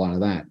care of a lot of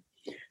that.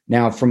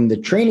 Now, from the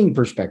training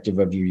perspective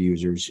of your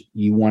users,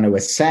 you want to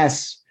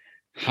assess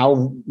how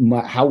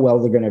well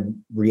they're going to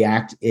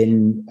react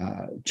in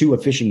to a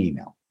phishing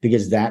email,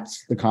 because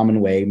that's the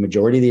common way.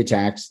 Majority of the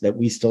attacks that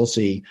we still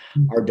see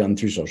are done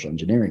through social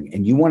engineering,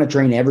 and you want to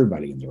train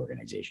everybody in the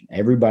organization,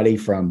 everybody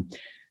from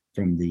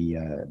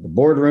the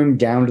boardroom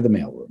down to the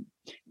mailroom,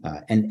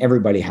 and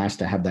everybody has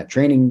to have that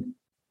training.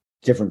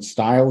 Different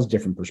styles,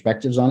 different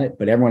perspectives on it,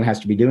 but everyone has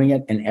to be doing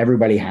it, and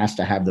everybody has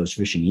to have those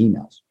phishing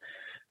emails,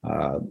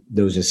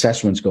 those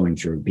assessments going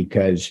through,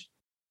 because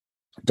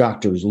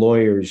doctors,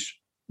 lawyers,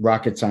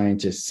 rocket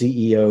scientists,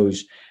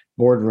 CEOs,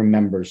 boardroom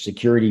members,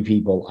 security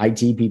people,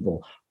 IT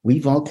people,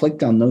 we've all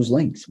clicked on those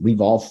links.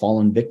 We've all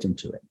fallen victim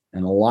to it.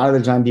 And a lot of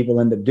the time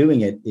people end up doing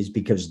it is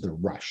because they're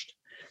rushed.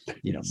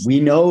 We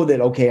know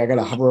that, okay, I got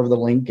to hover over the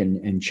link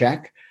and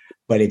check,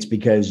 but it's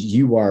because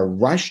you are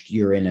rushed.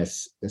 You're in a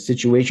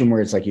situation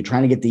where it's like you're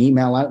trying to get the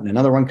email out and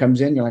another one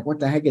comes in. You're like, what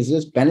the heck is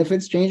this?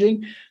 Benefits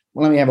changing?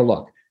 Well, let me have a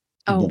look.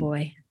 Oh,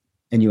 boy.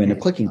 And you end up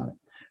clicking on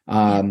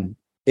it.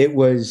 It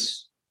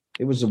was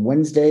a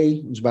Wednesday.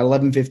 It was about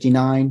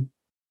 11:59.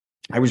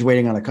 I was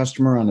waiting on a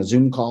customer on a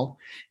Zoom call,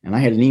 and I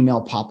had an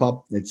email pop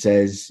up that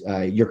says,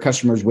 your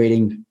customer's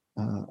waiting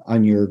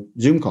on your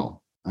Zoom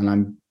call. And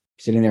I'm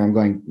sitting there, I'm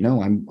going,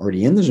 no, I'm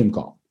already in the Zoom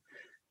call.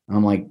 And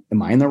I'm like,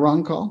 am I in the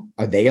wrong call?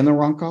 Are they in the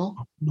wrong call?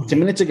 10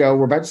 minutes ago,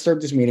 we're about to start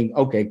this meeting.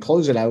 Okay,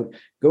 close it out,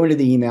 go into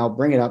the email,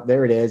 bring it up.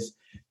 There it is.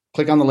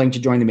 Click on the link to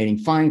join the meeting.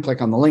 Fine,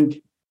 click on the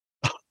link.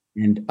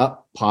 And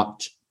up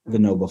popped the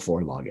no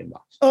before login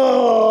box.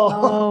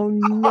 Oh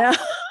no.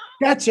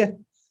 Gotcha.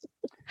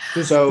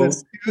 So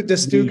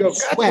does Stu go,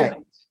 sweat,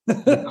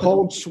 the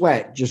cold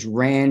sweat just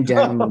ran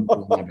down.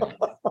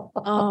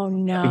 Oh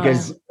no.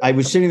 Because I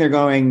was sitting there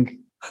going,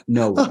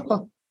 no way.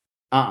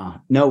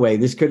 No way.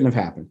 This couldn't have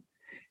happened.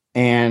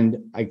 And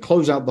I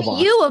close out the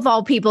box. You of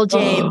all people,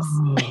 James.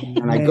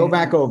 And I go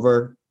back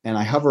over and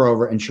I hover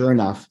over, and sure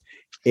enough,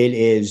 it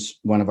is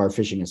one of our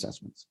phishing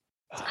assessments.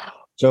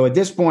 So at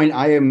this point,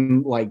 I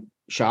am like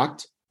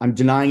shocked. I'm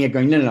denying it,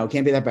 going, no, it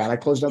can't be that bad. I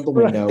closed out the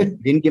window,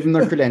 didn't give them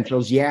their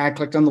credentials. Yeah, I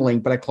clicked on the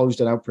link, but I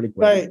closed it out pretty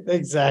quick. Right,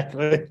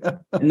 exactly.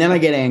 And then I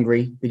get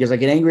angry because I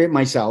get angry at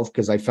myself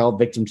because I fell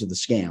victim to the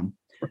scam.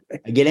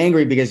 I get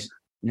angry because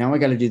now I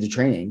got to do the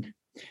training.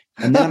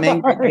 And then I'm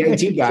angry at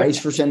the IT guys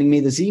for sending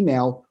me this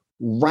email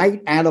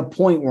right at a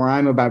point where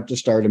I'm about to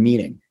start a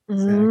meeting.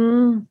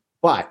 Mm.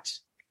 But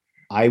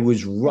I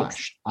was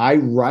rushed. I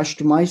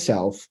rushed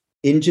myself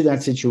into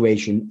that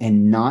situation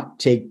and not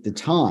take the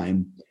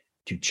time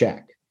to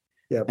check.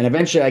 Yep. And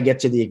eventually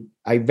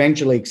I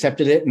eventually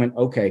accepted it and went,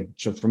 okay,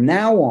 so from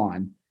now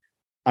on,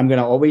 I'm going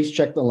to always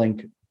check the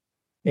link.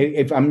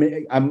 If I'm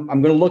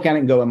going to look at it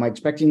and go, am I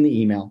expecting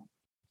the email?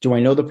 Do I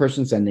know the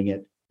person sending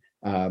it?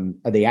 Are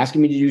they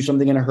asking me to do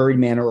something in a hurried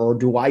manner, or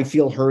do I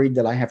feel hurried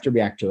that I have to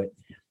react to it?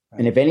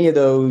 And if any of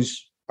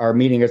those are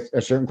meeting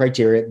a certain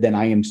criteria, then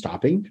I am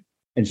stopping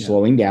and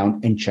slowing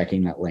down and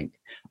checking that link.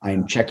 I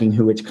am checking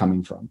who it's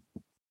coming from.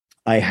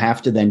 I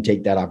have to then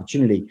take that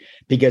opportunity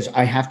because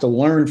I have to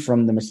learn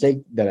from the mistake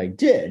that I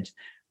did.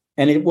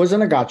 And it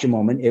wasn't a gotcha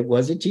moment. It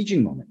was a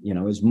teaching moment,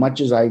 as much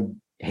as I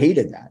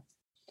hated that.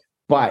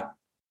 But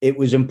it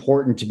was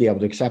important to be able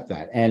to accept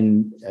that.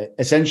 And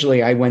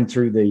essentially, I went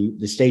through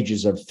the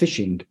stages of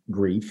phishing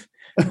grief.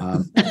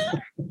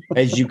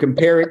 As you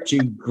compare it to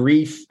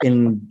grief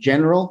in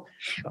general,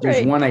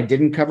 there's one I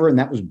didn't cover, and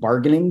that was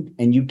bargaining.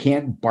 And you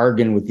can't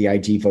bargain with the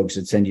IT folks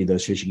that send you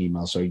those phishing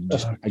emails. So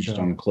I just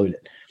don't include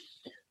it.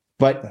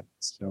 But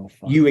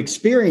you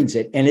experience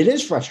it, and it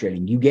is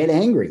frustrating. You get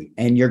angry,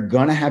 and you're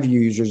going to have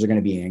your users are going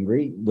to be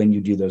angry when you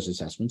do those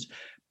assessments.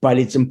 But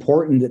it's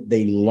important that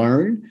they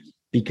learn,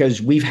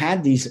 because we've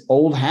had these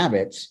old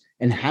habits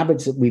and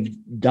habits that we've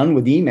done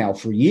with email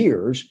for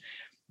years,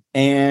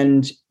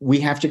 and we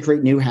have to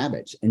create new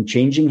habits. And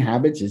changing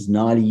habits is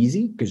not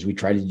easy because we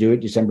try to do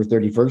it December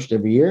 31st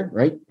every year,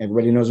 right?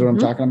 Everybody knows what I'm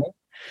talking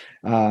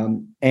about.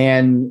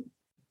 And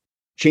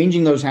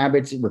changing those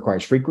habits, it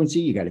requires frequency.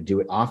 You got to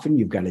do it often.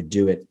 You've got to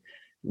do it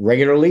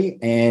regularly,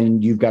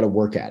 and you've got to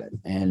work at it.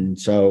 And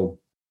so,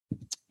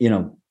 you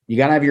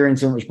got to have your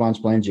incident response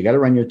plans. You got to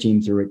run your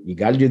team through it. You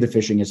got to do the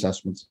phishing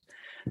assessments.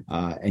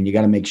 And you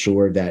got to make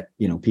sure that,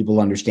 people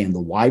understand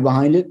the why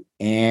behind it,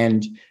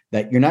 and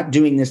that you're not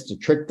doing this to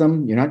trick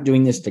them. You're not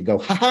doing this to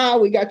go,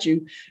 we got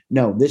you.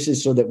 No, this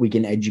is so that we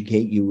can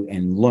educate you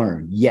and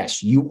learn.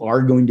 Yes, you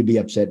are going to be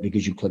upset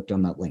because you clicked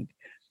on that link.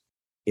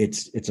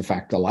 It's a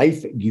fact of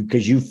life,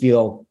 because you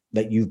feel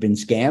that you've been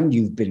scammed,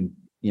 you've been,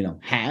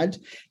 had,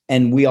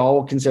 and we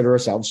all consider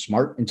ourselves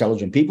smart,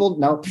 intelligent people.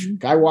 Now,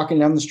 guy walking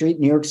down the street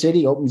in New York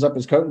City opens up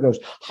his coat and goes,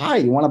 hi,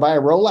 you want to buy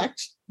a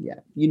Rolex? Yeah,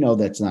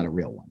 that's not a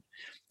real one,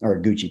 or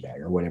a Gucci bag,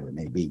 or whatever it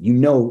may be,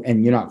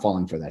 and you're not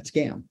falling for that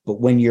scam.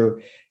 But when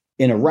you're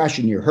in a rush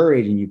and you're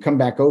hurried and you come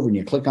back over and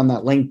you click on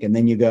that link and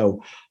then you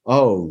go,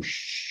 oh,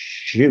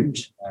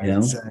 shoot,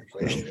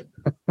 Exactly.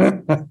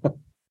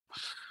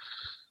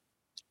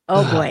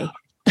 Oh boy.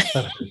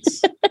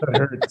 That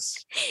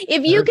hurts.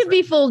 If you could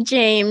be fooled,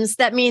 James,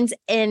 that means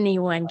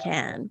anyone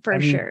can,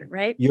 sure,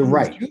 right? You're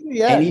right.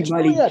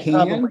 Anybody can.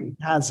 Probably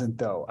hasn't,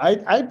 though.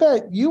 I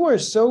bet you are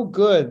so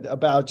good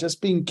about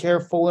just being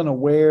careful and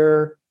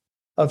aware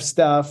of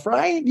stuff,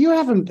 right? You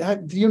haven't.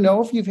 Do you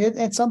know if you've hit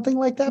at something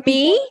like that?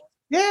 Me? Before?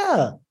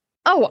 Yeah.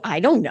 Oh, I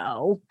don't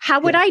know. How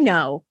would I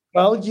know?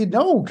 Well,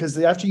 because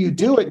after you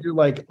do it, you're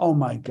like, oh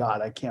my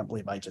God, I can't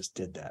believe I just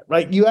did that.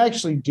 Right. You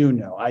actually do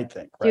know, I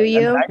think. Right? Do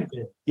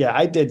you?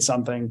 I did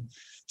something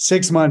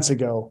 6 months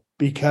ago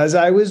because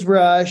I was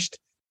rushed.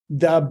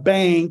 The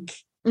bank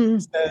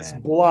says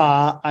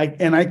blah.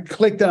 I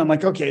clicked it. I'm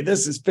like, okay,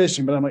 this is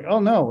phishing, but I'm like, oh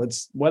no,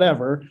 it's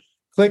whatever.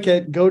 Click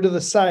it, go to the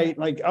site,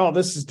 like, oh,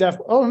 this is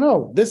oh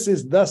no, this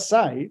is the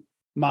site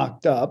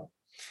mocked up.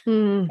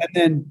 And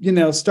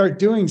then, start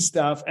doing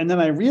stuff. And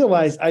then I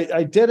realized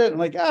I did it and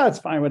like, it's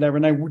fine, whatever.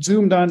 And I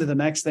zoomed on to the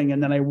next thing.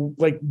 And then I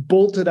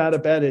bolted out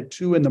of bed at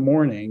 2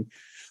 a.m.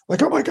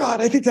 Like, oh my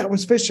God, I think that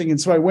was phishing. And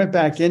so I went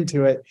back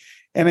into it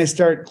and I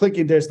start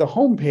clicking. There's the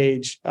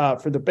homepage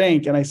for the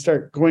bank. And I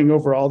start going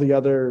over all the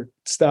other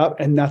stuff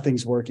and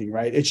nothing's working,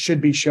 right? It should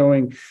be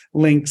showing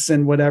links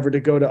and whatever to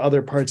go to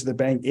other parts of the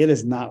bank. It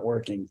is not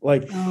working.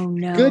 Like, oh,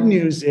 no. Good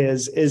news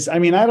is, I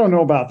mean, I don't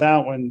know about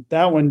that one.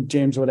 That one,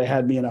 James, would have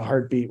had me in a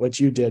heartbeat, what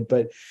you did.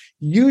 But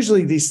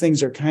usually these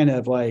things are kind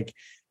of like,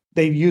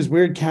 they use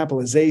weird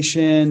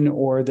capitalization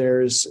or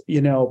there's,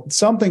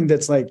 something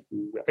that's like,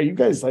 are you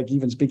guys like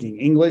even speaking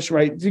English,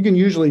 right? You can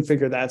usually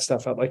figure that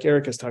stuff out. Like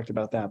Erica's talked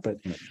about that, but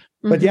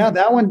yeah,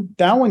 that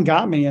one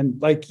got me.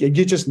 And like, you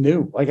just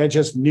knew, like, I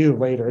just knew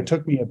later. It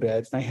took me a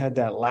bit. I had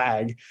that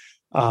lag,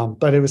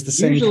 but it was the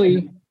same.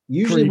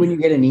 Usually when you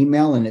get an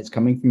email and it's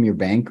coming from your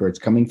bank or it's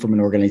coming from an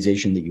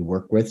organization that you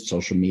work with,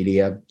 social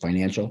media,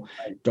 financial,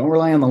 don't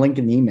rely on the link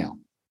in the email.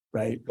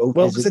 Right. Well,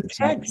 it was a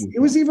text. It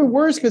was even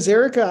worse because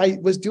Erica, I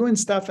was doing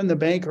stuff in the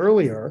bank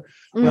earlier,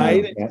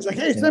 right? And it's like,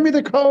 hey, send me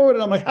the code.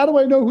 And I'm like, how do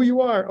I know who you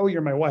are? Oh,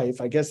 you're my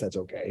wife. I guess that's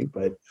okay.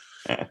 But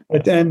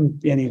then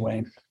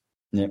anyway.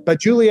 Yeah.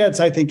 But Juliet's,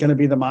 I think, going to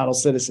be the model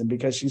citizen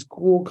because she's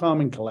cool, calm,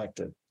 and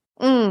collected.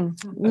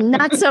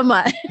 Not so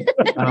much.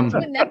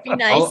 Wouldn't that be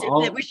nice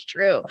if it was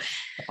true?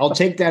 I'll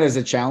take that as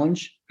a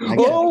challenge. Sorry,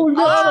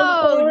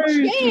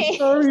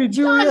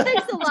 Juliet.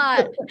 Thanks a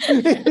lot.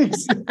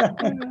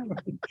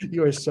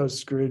 You are so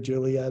screwed,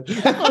 Juliet.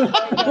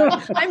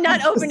 I'm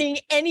not opening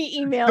any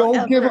email.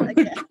 Don't give them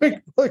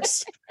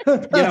QuickBooks.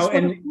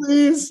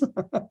 Please.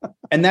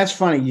 And that's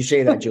funny you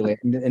say that, Juliet.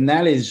 And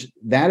that is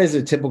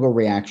a typical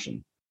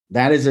reaction.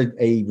 That is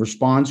a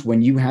response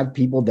when you have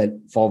people that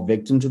fall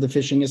victim to the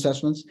phishing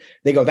assessments.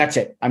 They go, that's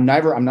it. I'm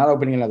not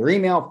opening another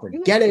email.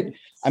 Forget it.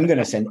 I'm going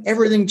to send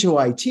everything to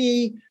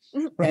IT.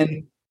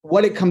 And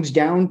what it comes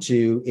down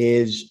to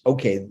is,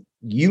 okay,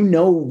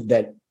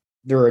 that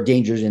there are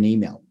dangers in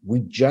email.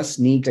 We just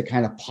need to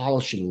kind of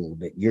polish it a little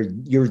bit.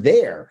 You're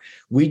there.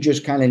 We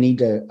just kind of need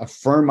to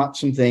affirm up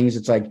some things.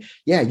 It's like,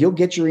 yeah, you'll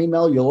get your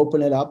email, you'll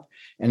open it up.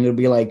 And it'll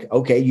be like,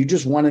 okay, you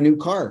just won a new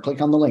car.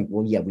 Click on the link.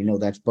 Well, yeah, we know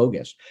that's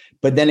bogus.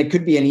 But then it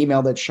could be an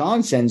email that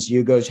Sean sends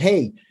you, goes,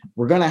 hey,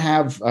 we're going to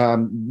have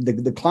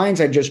the clients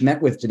I just met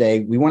with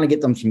today. We want to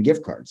get them some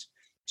gift cards.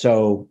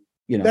 So,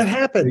 that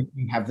happened.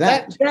 You have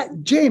that.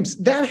 James,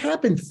 that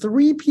happened.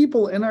 3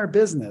 people in our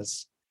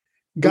business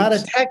got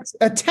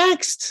a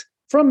text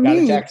from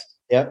me.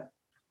 Yep.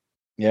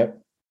 Yeah.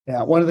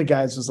 One of the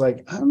guys was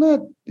like, I'm not,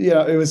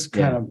 it was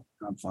kind of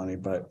not funny,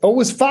 but it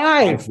was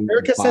 5.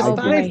 Erica says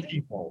 5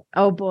 people.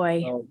 Oh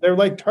boy. So they're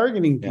like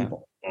targeting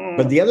people.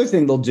 But the other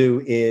thing they'll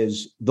do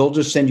is they'll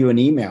just send you an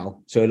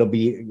email. So it'll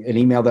be an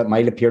email that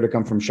might appear to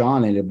come from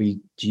Sean and it'll be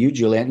to you,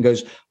 Juliet, and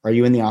goes, are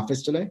you in the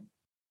office today?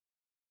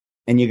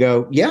 And you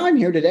go, yeah, I'm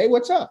here today.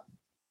 What's up?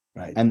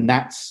 Right. And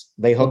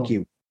they hook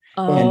you.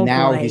 Oh, and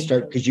now boy. you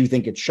start, because you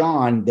think it's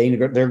Sean,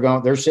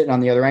 they're sitting on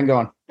the other end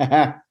going,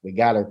 we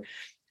got her.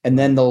 And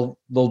then they'll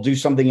do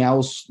something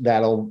else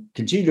that'll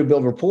continue to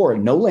build rapport.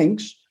 No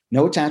links,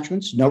 no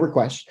attachments, no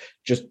requests,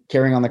 just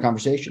carrying on the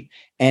conversation.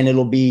 And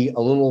it'll be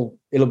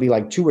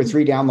like 2 or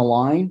 3 down the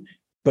line,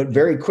 but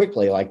very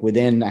quickly, like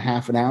within a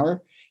half an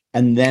hour.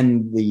 And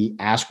then the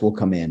ask will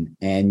come in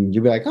and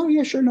you'll be like, oh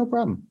yeah, sure. No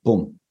problem.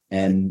 Boom.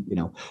 And,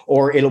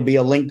 or it'll be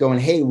a link going,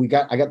 hey,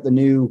 I got the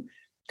new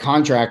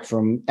contract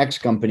from X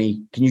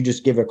company. Can you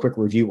just give a quick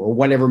review or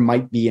whatever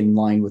might be in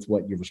line with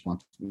what your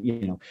response?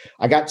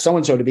 I got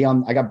so-and-so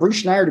I got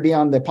Bruce Schneier to be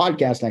on the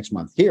podcast next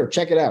month. Here,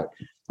 check it out.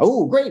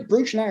 Oh, great.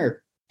 Bruce Schneier,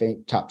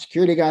 top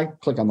security guy.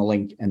 Click on the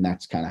link. And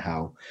that's kind of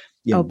how,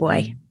 oh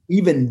boy.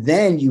 Even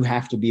then you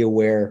have to be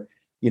aware,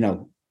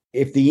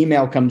 if the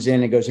email comes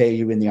in and goes, hey,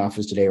 you in the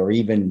office today, or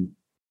even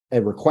a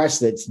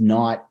request that's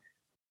not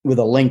with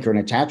a link or an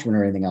attachment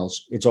or anything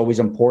else, it's always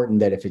important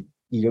that if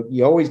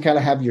you always kind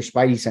of have your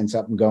spidey sense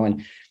up and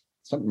going,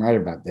 something right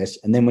about this.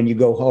 And then when you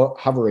go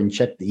hover and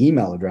check the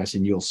email address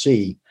and you'll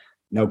see,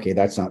 okay,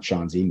 that's not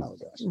Sean's email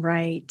address.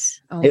 Right.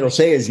 Oh, it'll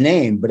say his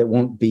name, but it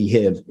won't be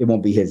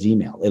his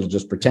email. It'll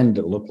just pretend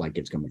to look like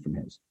it's coming from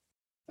his.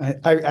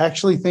 I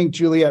actually think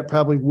Juliet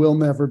probably will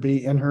never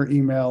be in her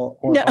email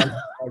or on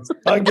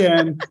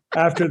again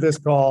after this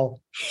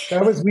call.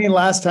 That was me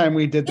last time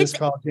we did this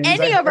call, James.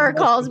 Any of our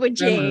calls with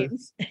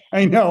James.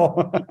 I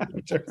know.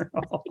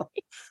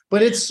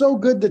 But it's so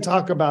good to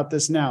talk about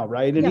this now,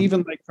 right? And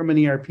even like from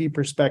an ERP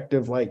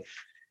perspective, like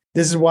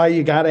this is why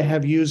you got to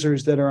have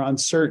users that are on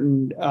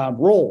certain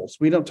roles.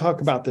 We don't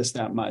talk about this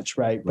that much,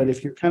 right? But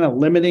if you're kind of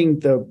limiting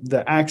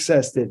the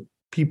access that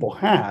people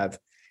have,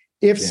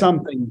 if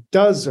something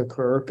does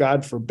occur,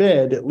 God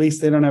forbid, at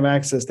least they don't have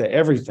access to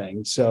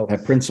everything. So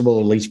that principle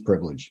of least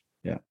privilege.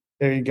 Yeah.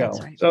 There you go.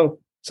 Right. So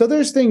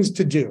there's things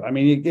to do. I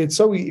mean, it's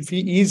so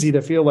easy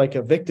to feel like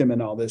a victim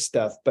in all this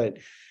stuff, but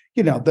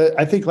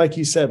I think, like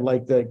you said,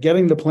 like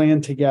getting the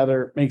plan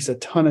together makes a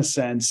ton of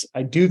sense.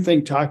 I do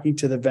think talking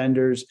to the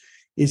vendors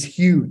is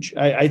huge.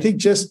 I think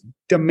just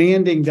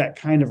demanding that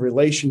kind of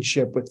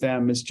relationship with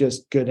them is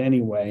just good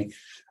anyway.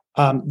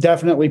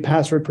 Definitely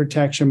password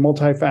protection,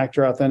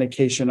 multi-factor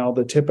authentication, all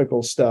the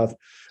typical stuff.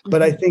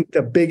 But I think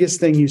the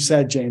biggest thing you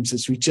said, James,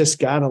 is we just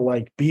got to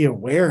like be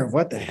aware of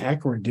what the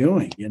heck we're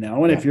doing, and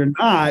if you're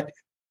not,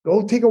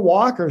 go take a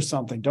walk or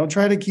something. Don't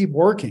try to keep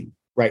working.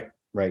 Right.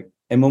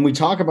 And when we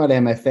talk about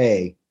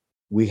MFA,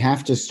 we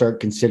have to start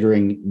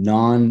considering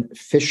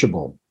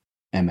non-phishable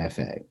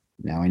MFA.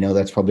 Now, I know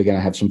that's probably going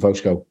to have some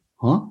folks go,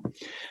 huh?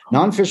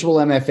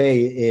 Non-phishable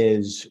MFA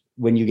is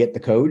when you get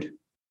the code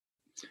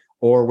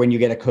or when you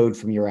get a code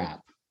from your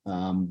app.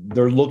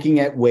 They're looking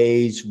at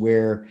ways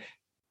where,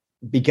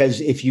 because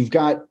if you've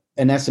got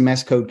an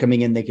SMS code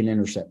coming in, they can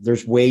intercept.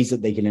 There's ways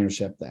that they can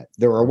intercept that.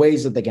 There are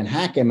ways that they can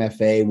hack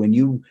MFA when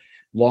you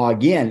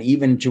log in,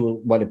 even to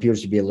what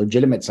appears to be a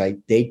legitimate site.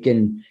 They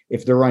can,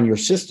 if they're on your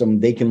system,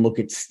 they can look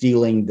at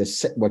stealing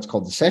what's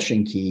called the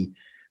session key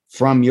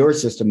from your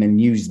system and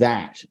use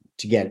that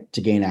to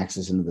gain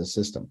access into the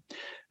system.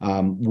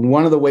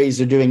 One of the ways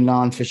they're doing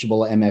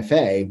non-phishable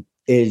MFA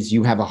is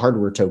you have a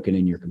hardware token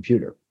in your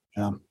computer.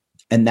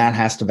 And that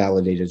has to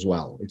validate as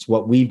well. It's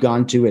what we've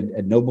gone to at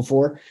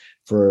KnowBe4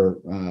 for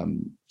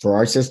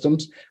our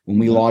systems. When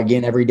we log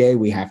in every day,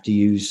 we have to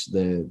use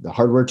the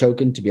hardware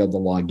token to be able to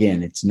log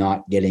in. It's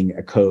not getting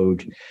a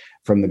code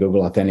from the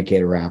Google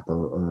Authenticator app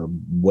or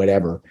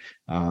whatever.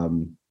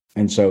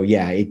 And so,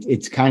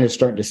 it's kind of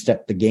starting to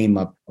step the game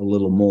up a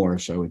little more.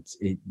 So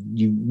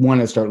you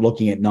want to start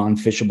looking at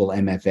non-phishable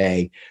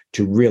MFA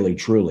to really,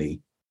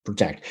 truly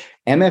protect.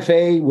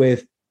 MFA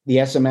with the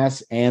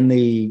SMS and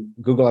the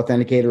Google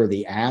Authenticator or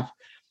the app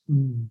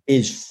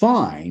is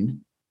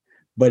fine.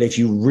 But if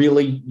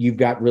you've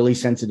got really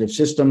sensitive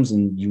systems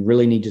and you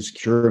really need to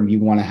secure them, you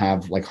want to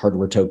have like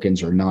hardware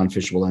tokens or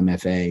non-phishable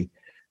MFA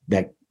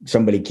that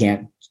somebody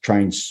can't try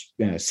and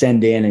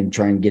send in and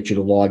try and get you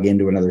to log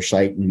into another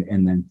site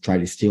and then try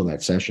to steal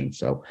that session.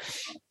 So,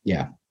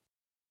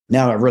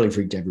 now it really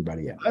freaked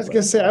everybody out. I was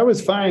going to say, I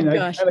was fine.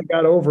 I kind of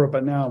got over it,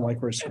 but now I'm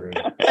like, we're screwed.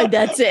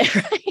 That's it,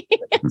 right?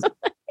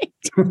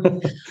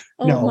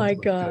 Oh my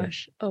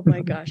gosh.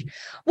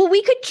 Well,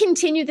 we could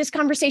continue this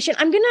conversation.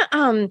 I'm going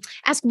to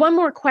ask one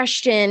more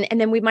question and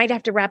then we might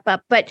have to wrap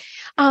up. But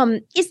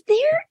is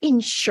there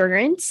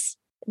insurance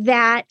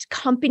that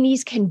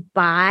companies can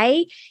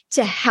buy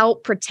to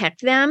help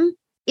protect them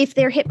if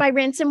they're hit by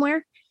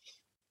ransomware?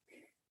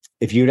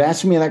 If you'd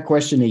asked me that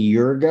question a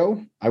year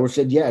ago, I would have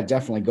said, yeah,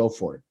 definitely go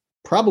for it.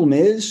 Problem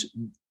is,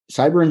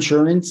 cyber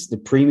insurance, the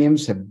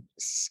premiums have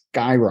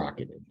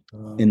skyrocketed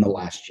in the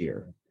last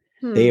year.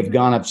 They have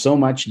gone up so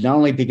much, not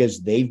only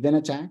because they've been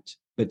attacked,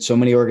 but so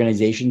many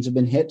organizations have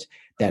been hit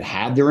that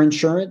had their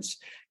insurance.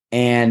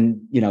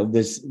 And,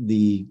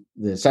 the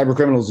cyber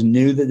criminals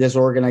knew that this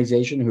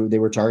organization who they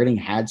were targeting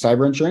had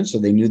cyber insurance. So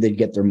they knew they'd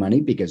get their money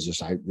because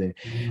the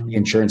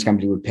insurance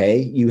company would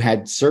pay. You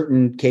had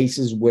certain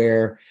cases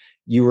where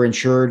you were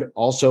insured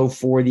also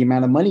for the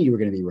amount of money you were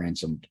going to be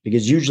ransomed,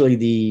 because usually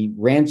the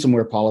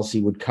ransomware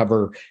policy would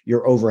cover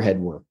your overhead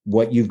work,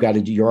 what you've got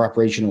to do, your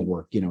operational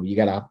work. You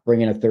got to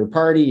bring in a third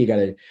party. You got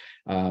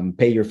to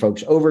pay your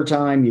folks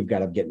overtime. You've got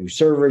to get new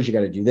servers. You got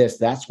to do this.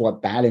 That's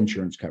what that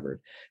insurance covered.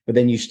 But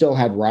then you still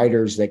had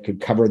riders that could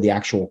cover the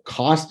actual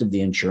cost of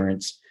the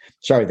insurance.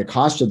 Sorry, the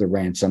cost of the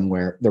ransom.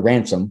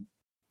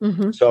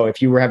 Mm-hmm. So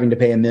if you were having to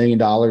pay $1 million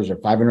or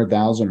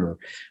 $500,000 or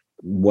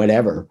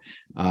whatever,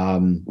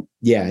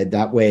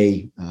 that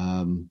way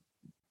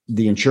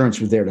the insurance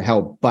was there to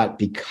help. But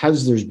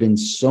because there's been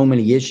so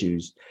many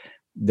issues,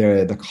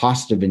 the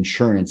cost of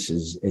insurance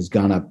has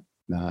gone up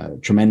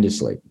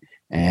tremendously,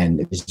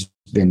 and it's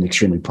been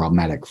extremely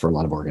problematic for a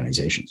lot of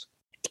organizations.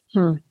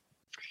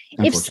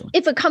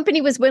 If a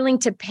company was willing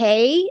to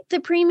pay the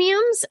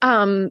premiums,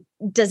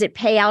 does it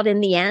pay out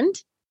in the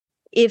end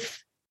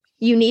if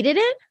you needed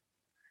it?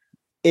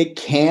 It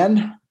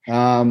can.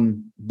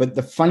 But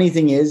the funny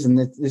thing is, and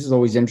this is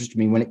always interesting to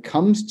me, when it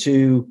comes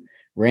to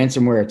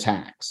ransomware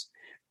attacks,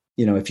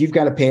 if you've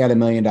got to pay out $1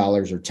 million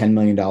or $10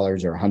 million or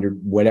 100,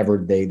 whatever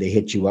they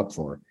hit you up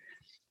for,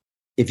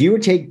 if you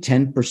would take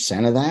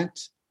 10% of that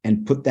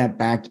and put that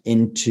back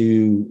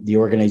into the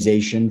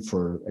organization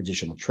for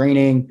additional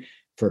training,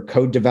 for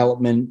code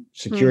development,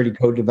 security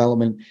code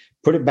development,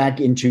 put it back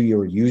into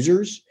your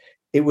users,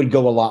 it would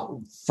go a lot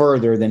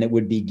further than it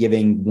would be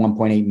giving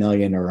 1.8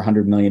 million or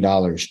 $100 million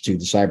to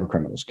the cyber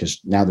criminals,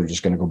 because now they're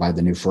just going to go buy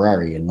the new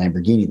Ferrari and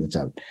Lamborghini that's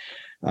out.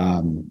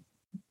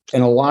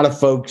 And a lot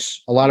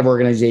of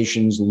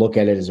organizations look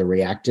at it as a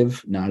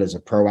reactive, not as a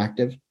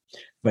proactive.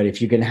 But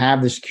if you can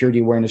have the security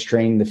awareness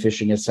training, the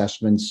phishing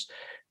assessments,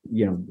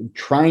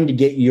 trying to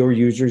get your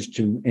users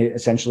to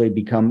essentially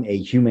become a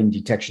human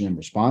detection and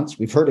response.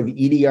 We've heard of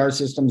EDR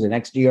systems and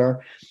XDR.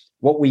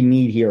 What we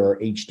need here are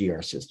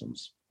HDR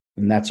systems.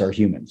 And that's our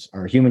humans,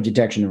 our human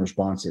detection and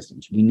response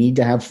systems. We need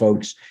to have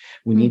folks,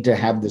 we need to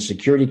have the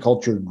security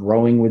culture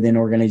growing within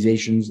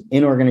organizations,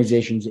 in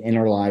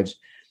our lives.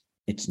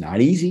 It's not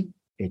easy.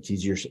 It's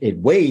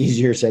way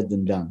easier said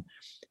than done.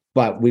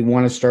 But we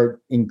want to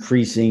start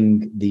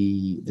increasing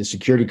the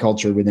security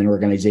culture within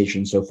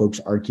organizations, so folks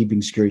are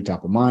keeping security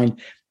top of mind.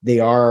 They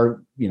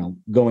are,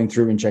 going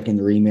through and checking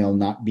their email,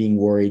 not being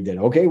worried that,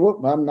 okay,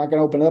 well, I'm not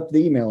going to open up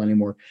the email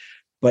anymore.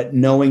 But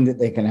knowing that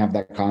they can have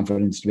that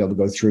confidence to be able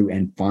to go through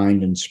and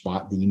find and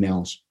spot the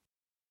emails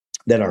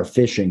that are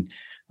phishing.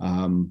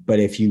 But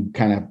if you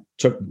kind of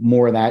took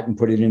more of that and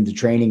put it into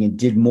training and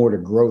did more to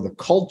grow the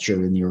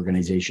culture in the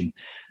organization,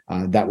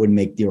 that would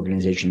make the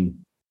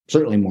organization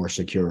certainly more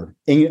secure,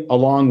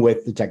 along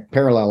with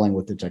paralleling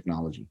with the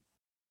technology.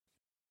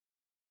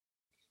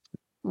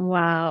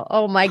 Wow.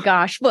 Oh my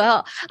gosh.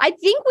 Well, I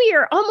think we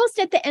are almost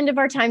at the end of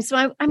our time. So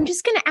I'm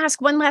just going to ask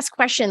one last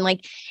question,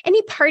 like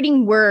any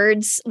parting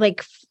words,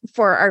 like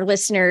for our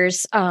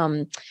listeners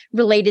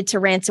related to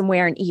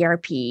ransomware and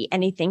ERP,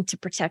 anything to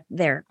protect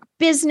their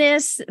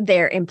business,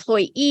 their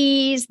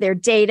employees, their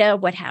data,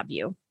 what have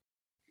you?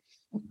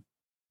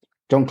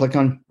 Don't click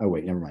on, oh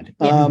wait, never mind.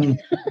 Yeah.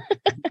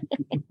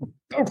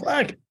 Don't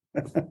click.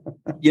 I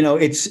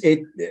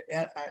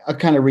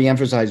kind of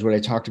reemphasize what I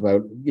talked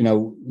about.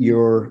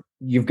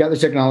 You've got the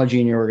technology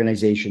in your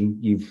organization.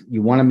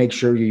 You want to make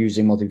sure you're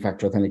using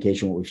multi-factor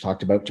authentication, what we've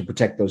talked about, to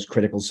protect those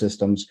critical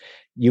systems.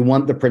 You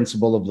want the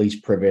principle of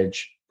least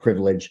privilege.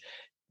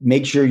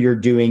 Make sure you're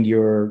doing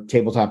your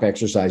tabletop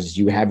exercises.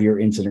 You have your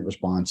incident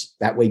response.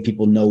 That way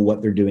people know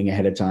what they're doing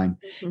ahead of time.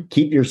 Mm-hmm.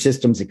 Keep your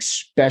systems,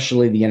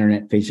 especially the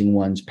internet-facing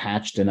ones,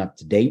 patched and up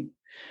to date.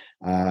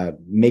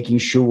 Making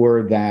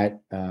sure that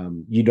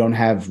you don't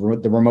have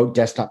the remote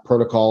desktop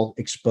protocol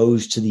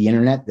exposed to the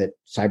internet, that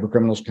cyber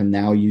criminals can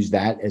now use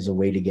that as a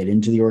way to get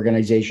into the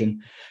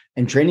organization,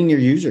 and training your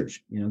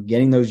users,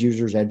 getting those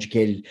users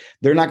educated.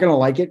 They're not going to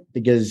like it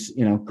because,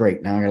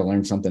 great, now I got to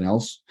learn something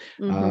else.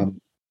 Mm-hmm.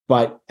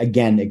 But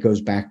again, it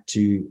goes back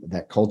to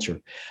that culture.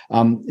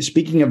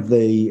 Speaking of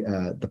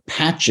the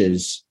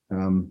patches,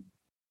 hang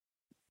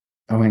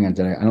on, I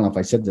don't know if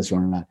I said this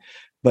one or not.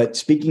 But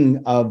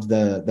speaking of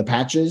the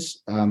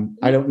patches,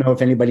 I don't know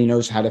if anybody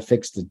knows how to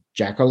fix the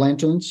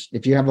jack-o'-lanterns.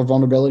 If you have a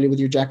vulnerability with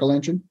your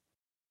jack-o'-lantern,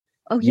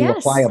 you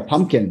apply a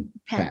pumpkin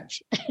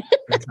patch.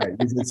 That's right.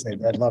 You did say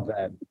that. I love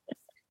that.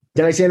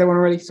 Did I say that one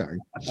already? Sorry.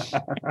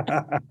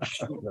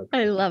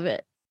 I love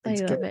it. I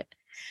love it.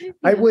 Yeah.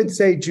 I would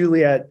say,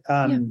 Juliet,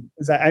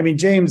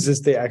 James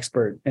is the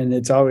expert, and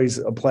it's always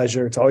a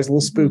pleasure. It's always a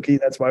little spooky.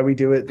 That's why we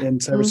do it in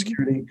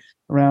cybersecurity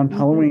around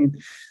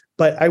Halloween.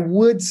 But I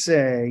would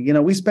say,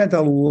 we spent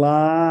a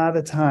lot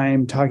of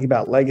time talking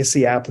about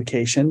legacy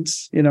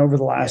applications, over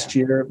the last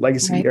year,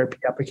 legacy ERP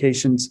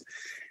applications.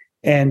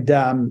 And,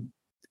 I'm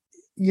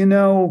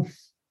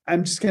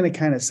just going to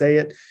kind of say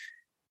it.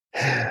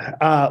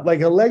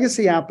 Like a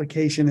legacy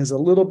application is a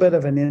little bit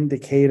of an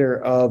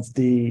indicator of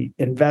the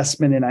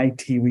investment in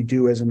IT we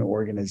do as an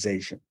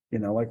organization.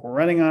 Like we're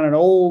running on an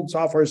old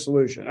software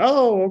solution.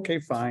 Oh, okay,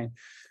 fine.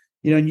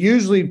 And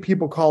usually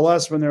people call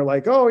us when they're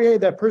like, oh, yeah,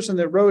 that person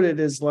that wrote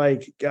it is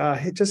like,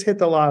 just hit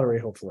the lottery,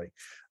 hopefully,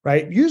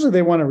 right? Usually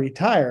they want to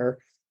retire.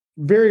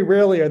 Very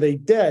rarely are they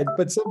dead,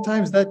 but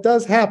sometimes that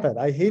does happen.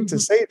 I hate to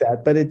say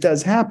that, but it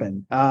does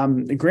happen.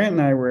 Grant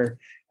and I were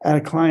at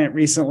a client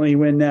recently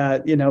when,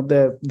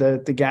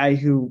 the guy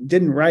who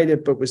didn't write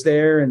it, but was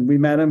there, and we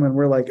met him and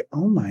we're like,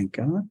 oh my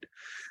God,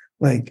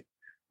 like,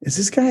 is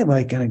this guy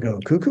like going to go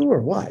cuckoo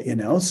or what?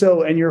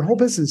 So, and your whole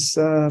business,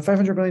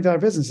 $500 million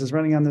business is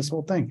running on this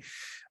whole thing.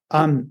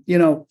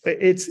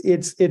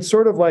 It's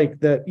sort of like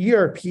the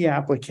ERP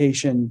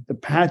application, the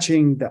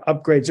patching, the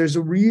upgrades. There's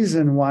a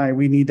reason why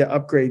we need to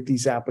upgrade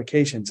these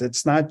applications.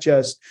 It's not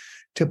just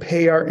to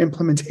pay our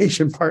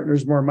implementation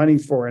partners more money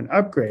for an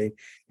upgrade.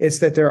 It's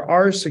that there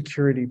are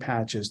security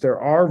patches.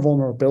 There are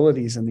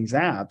vulnerabilities in these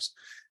apps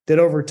that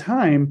over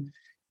time,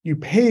 you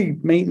pay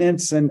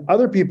maintenance and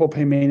other people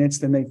pay maintenance,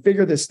 then they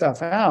figure this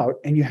stuff out,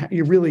 and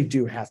you really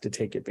do have to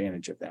take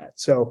advantage of that.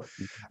 So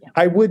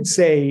I would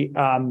say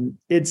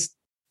it's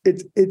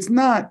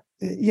not,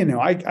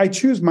 I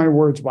choose my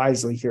words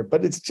wisely here,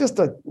 but it's just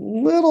a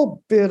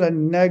little bit of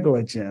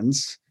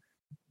negligence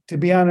to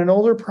be on an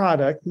older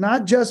product,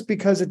 not just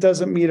because it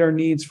doesn't meet our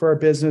needs for our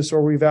business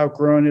or we've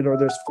outgrown it or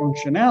there's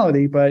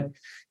functionality, but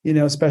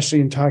especially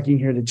in talking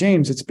here to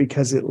James, it's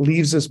because it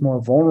leaves us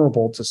more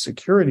vulnerable to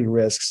security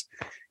risks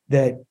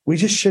that we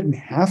just shouldn't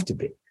have to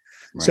be.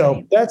 Right.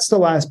 So that's the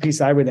last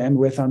piece I would end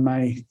with on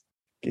my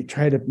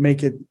try to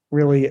make it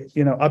really,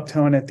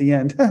 uptone at the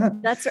end.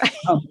 That's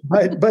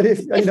right. But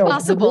if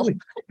possible,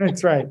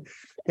 that's right.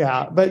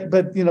 Yeah, but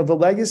the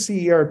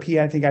legacy ERP,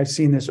 I think I've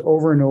seen this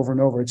over and over and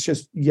over. It's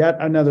just yet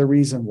another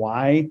reason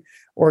why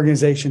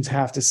organizations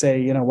have to say,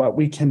 you know what,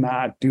 we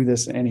cannot do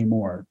this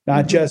anymore.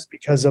 Not just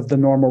because of the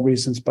normal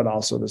reasons, but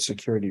also the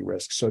security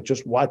risks. So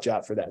just watch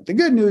out for that. The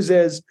good news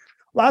is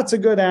lots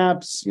of good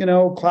apps,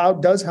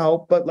 cloud does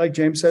help, but like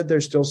James said,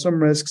 there's still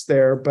some risks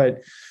there.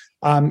 But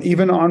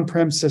even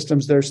on-prem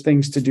systems, there's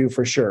things to do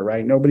for sure,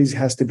 right? Nobody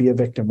has to be a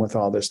victim with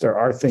all this. There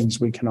are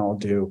things we can all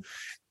do,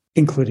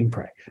 including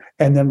pray,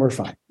 and then we're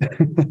fine.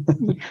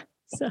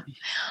 So,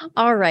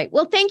 all right.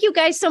 Well, thank you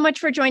guys so much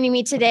for joining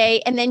me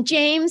today. And then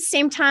James,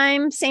 same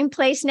time, same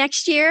place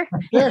next year.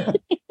 Sure.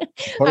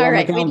 All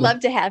right. We'd love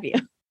to have you.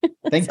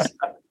 Thanks.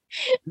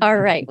 All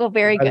right. Well,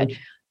 very good.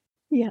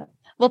 Yeah.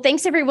 Well,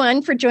 thanks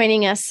everyone for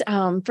joining us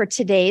for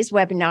today's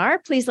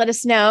webinar. Please let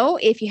us know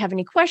if you have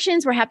any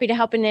questions. We're happy to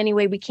help in any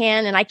way we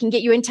can. And I can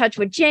get you in touch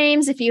with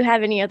James if you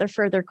have any other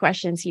further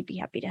questions. He'd be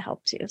happy to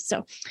help too.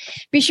 So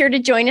be sure to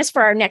join us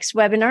for our next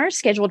webinar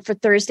scheduled for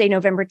Thursday,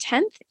 November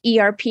 10th,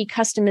 ERP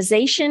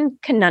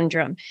Customization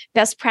Conundrum,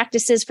 Best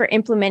Practices for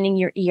Implementing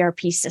Your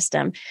ERP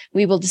System.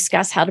 We will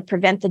discuss how to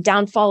prevent the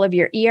downfall of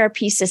your ERP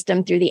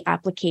system through the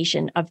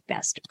application of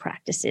best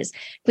practices.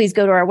 Please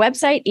go to our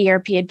website,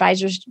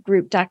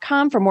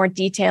 erpadvisorsgroup.com, for more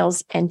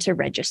details and to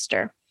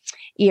register.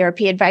 ERP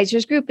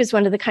Advisors Group is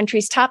one of the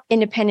country's top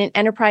independent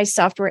enterprise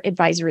software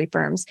advisory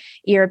firms.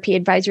 ERP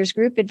Advisors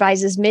Group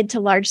advises mid to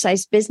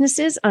large-sized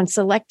businesses on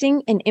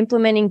selecting and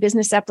implementing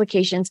business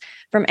applications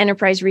from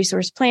enterprise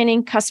resource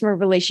planning, customer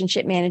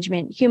relationship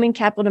management, human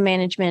capital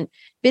management,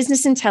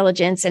 business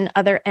intelligence, and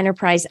other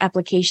enterprise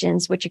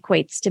applications, which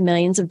equates to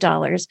millions of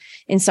dollars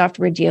in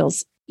software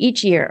deals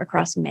each year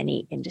across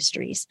many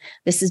industries.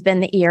 This has been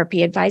the ERP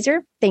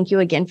Advisor. Thank you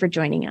again for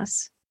joining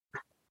us.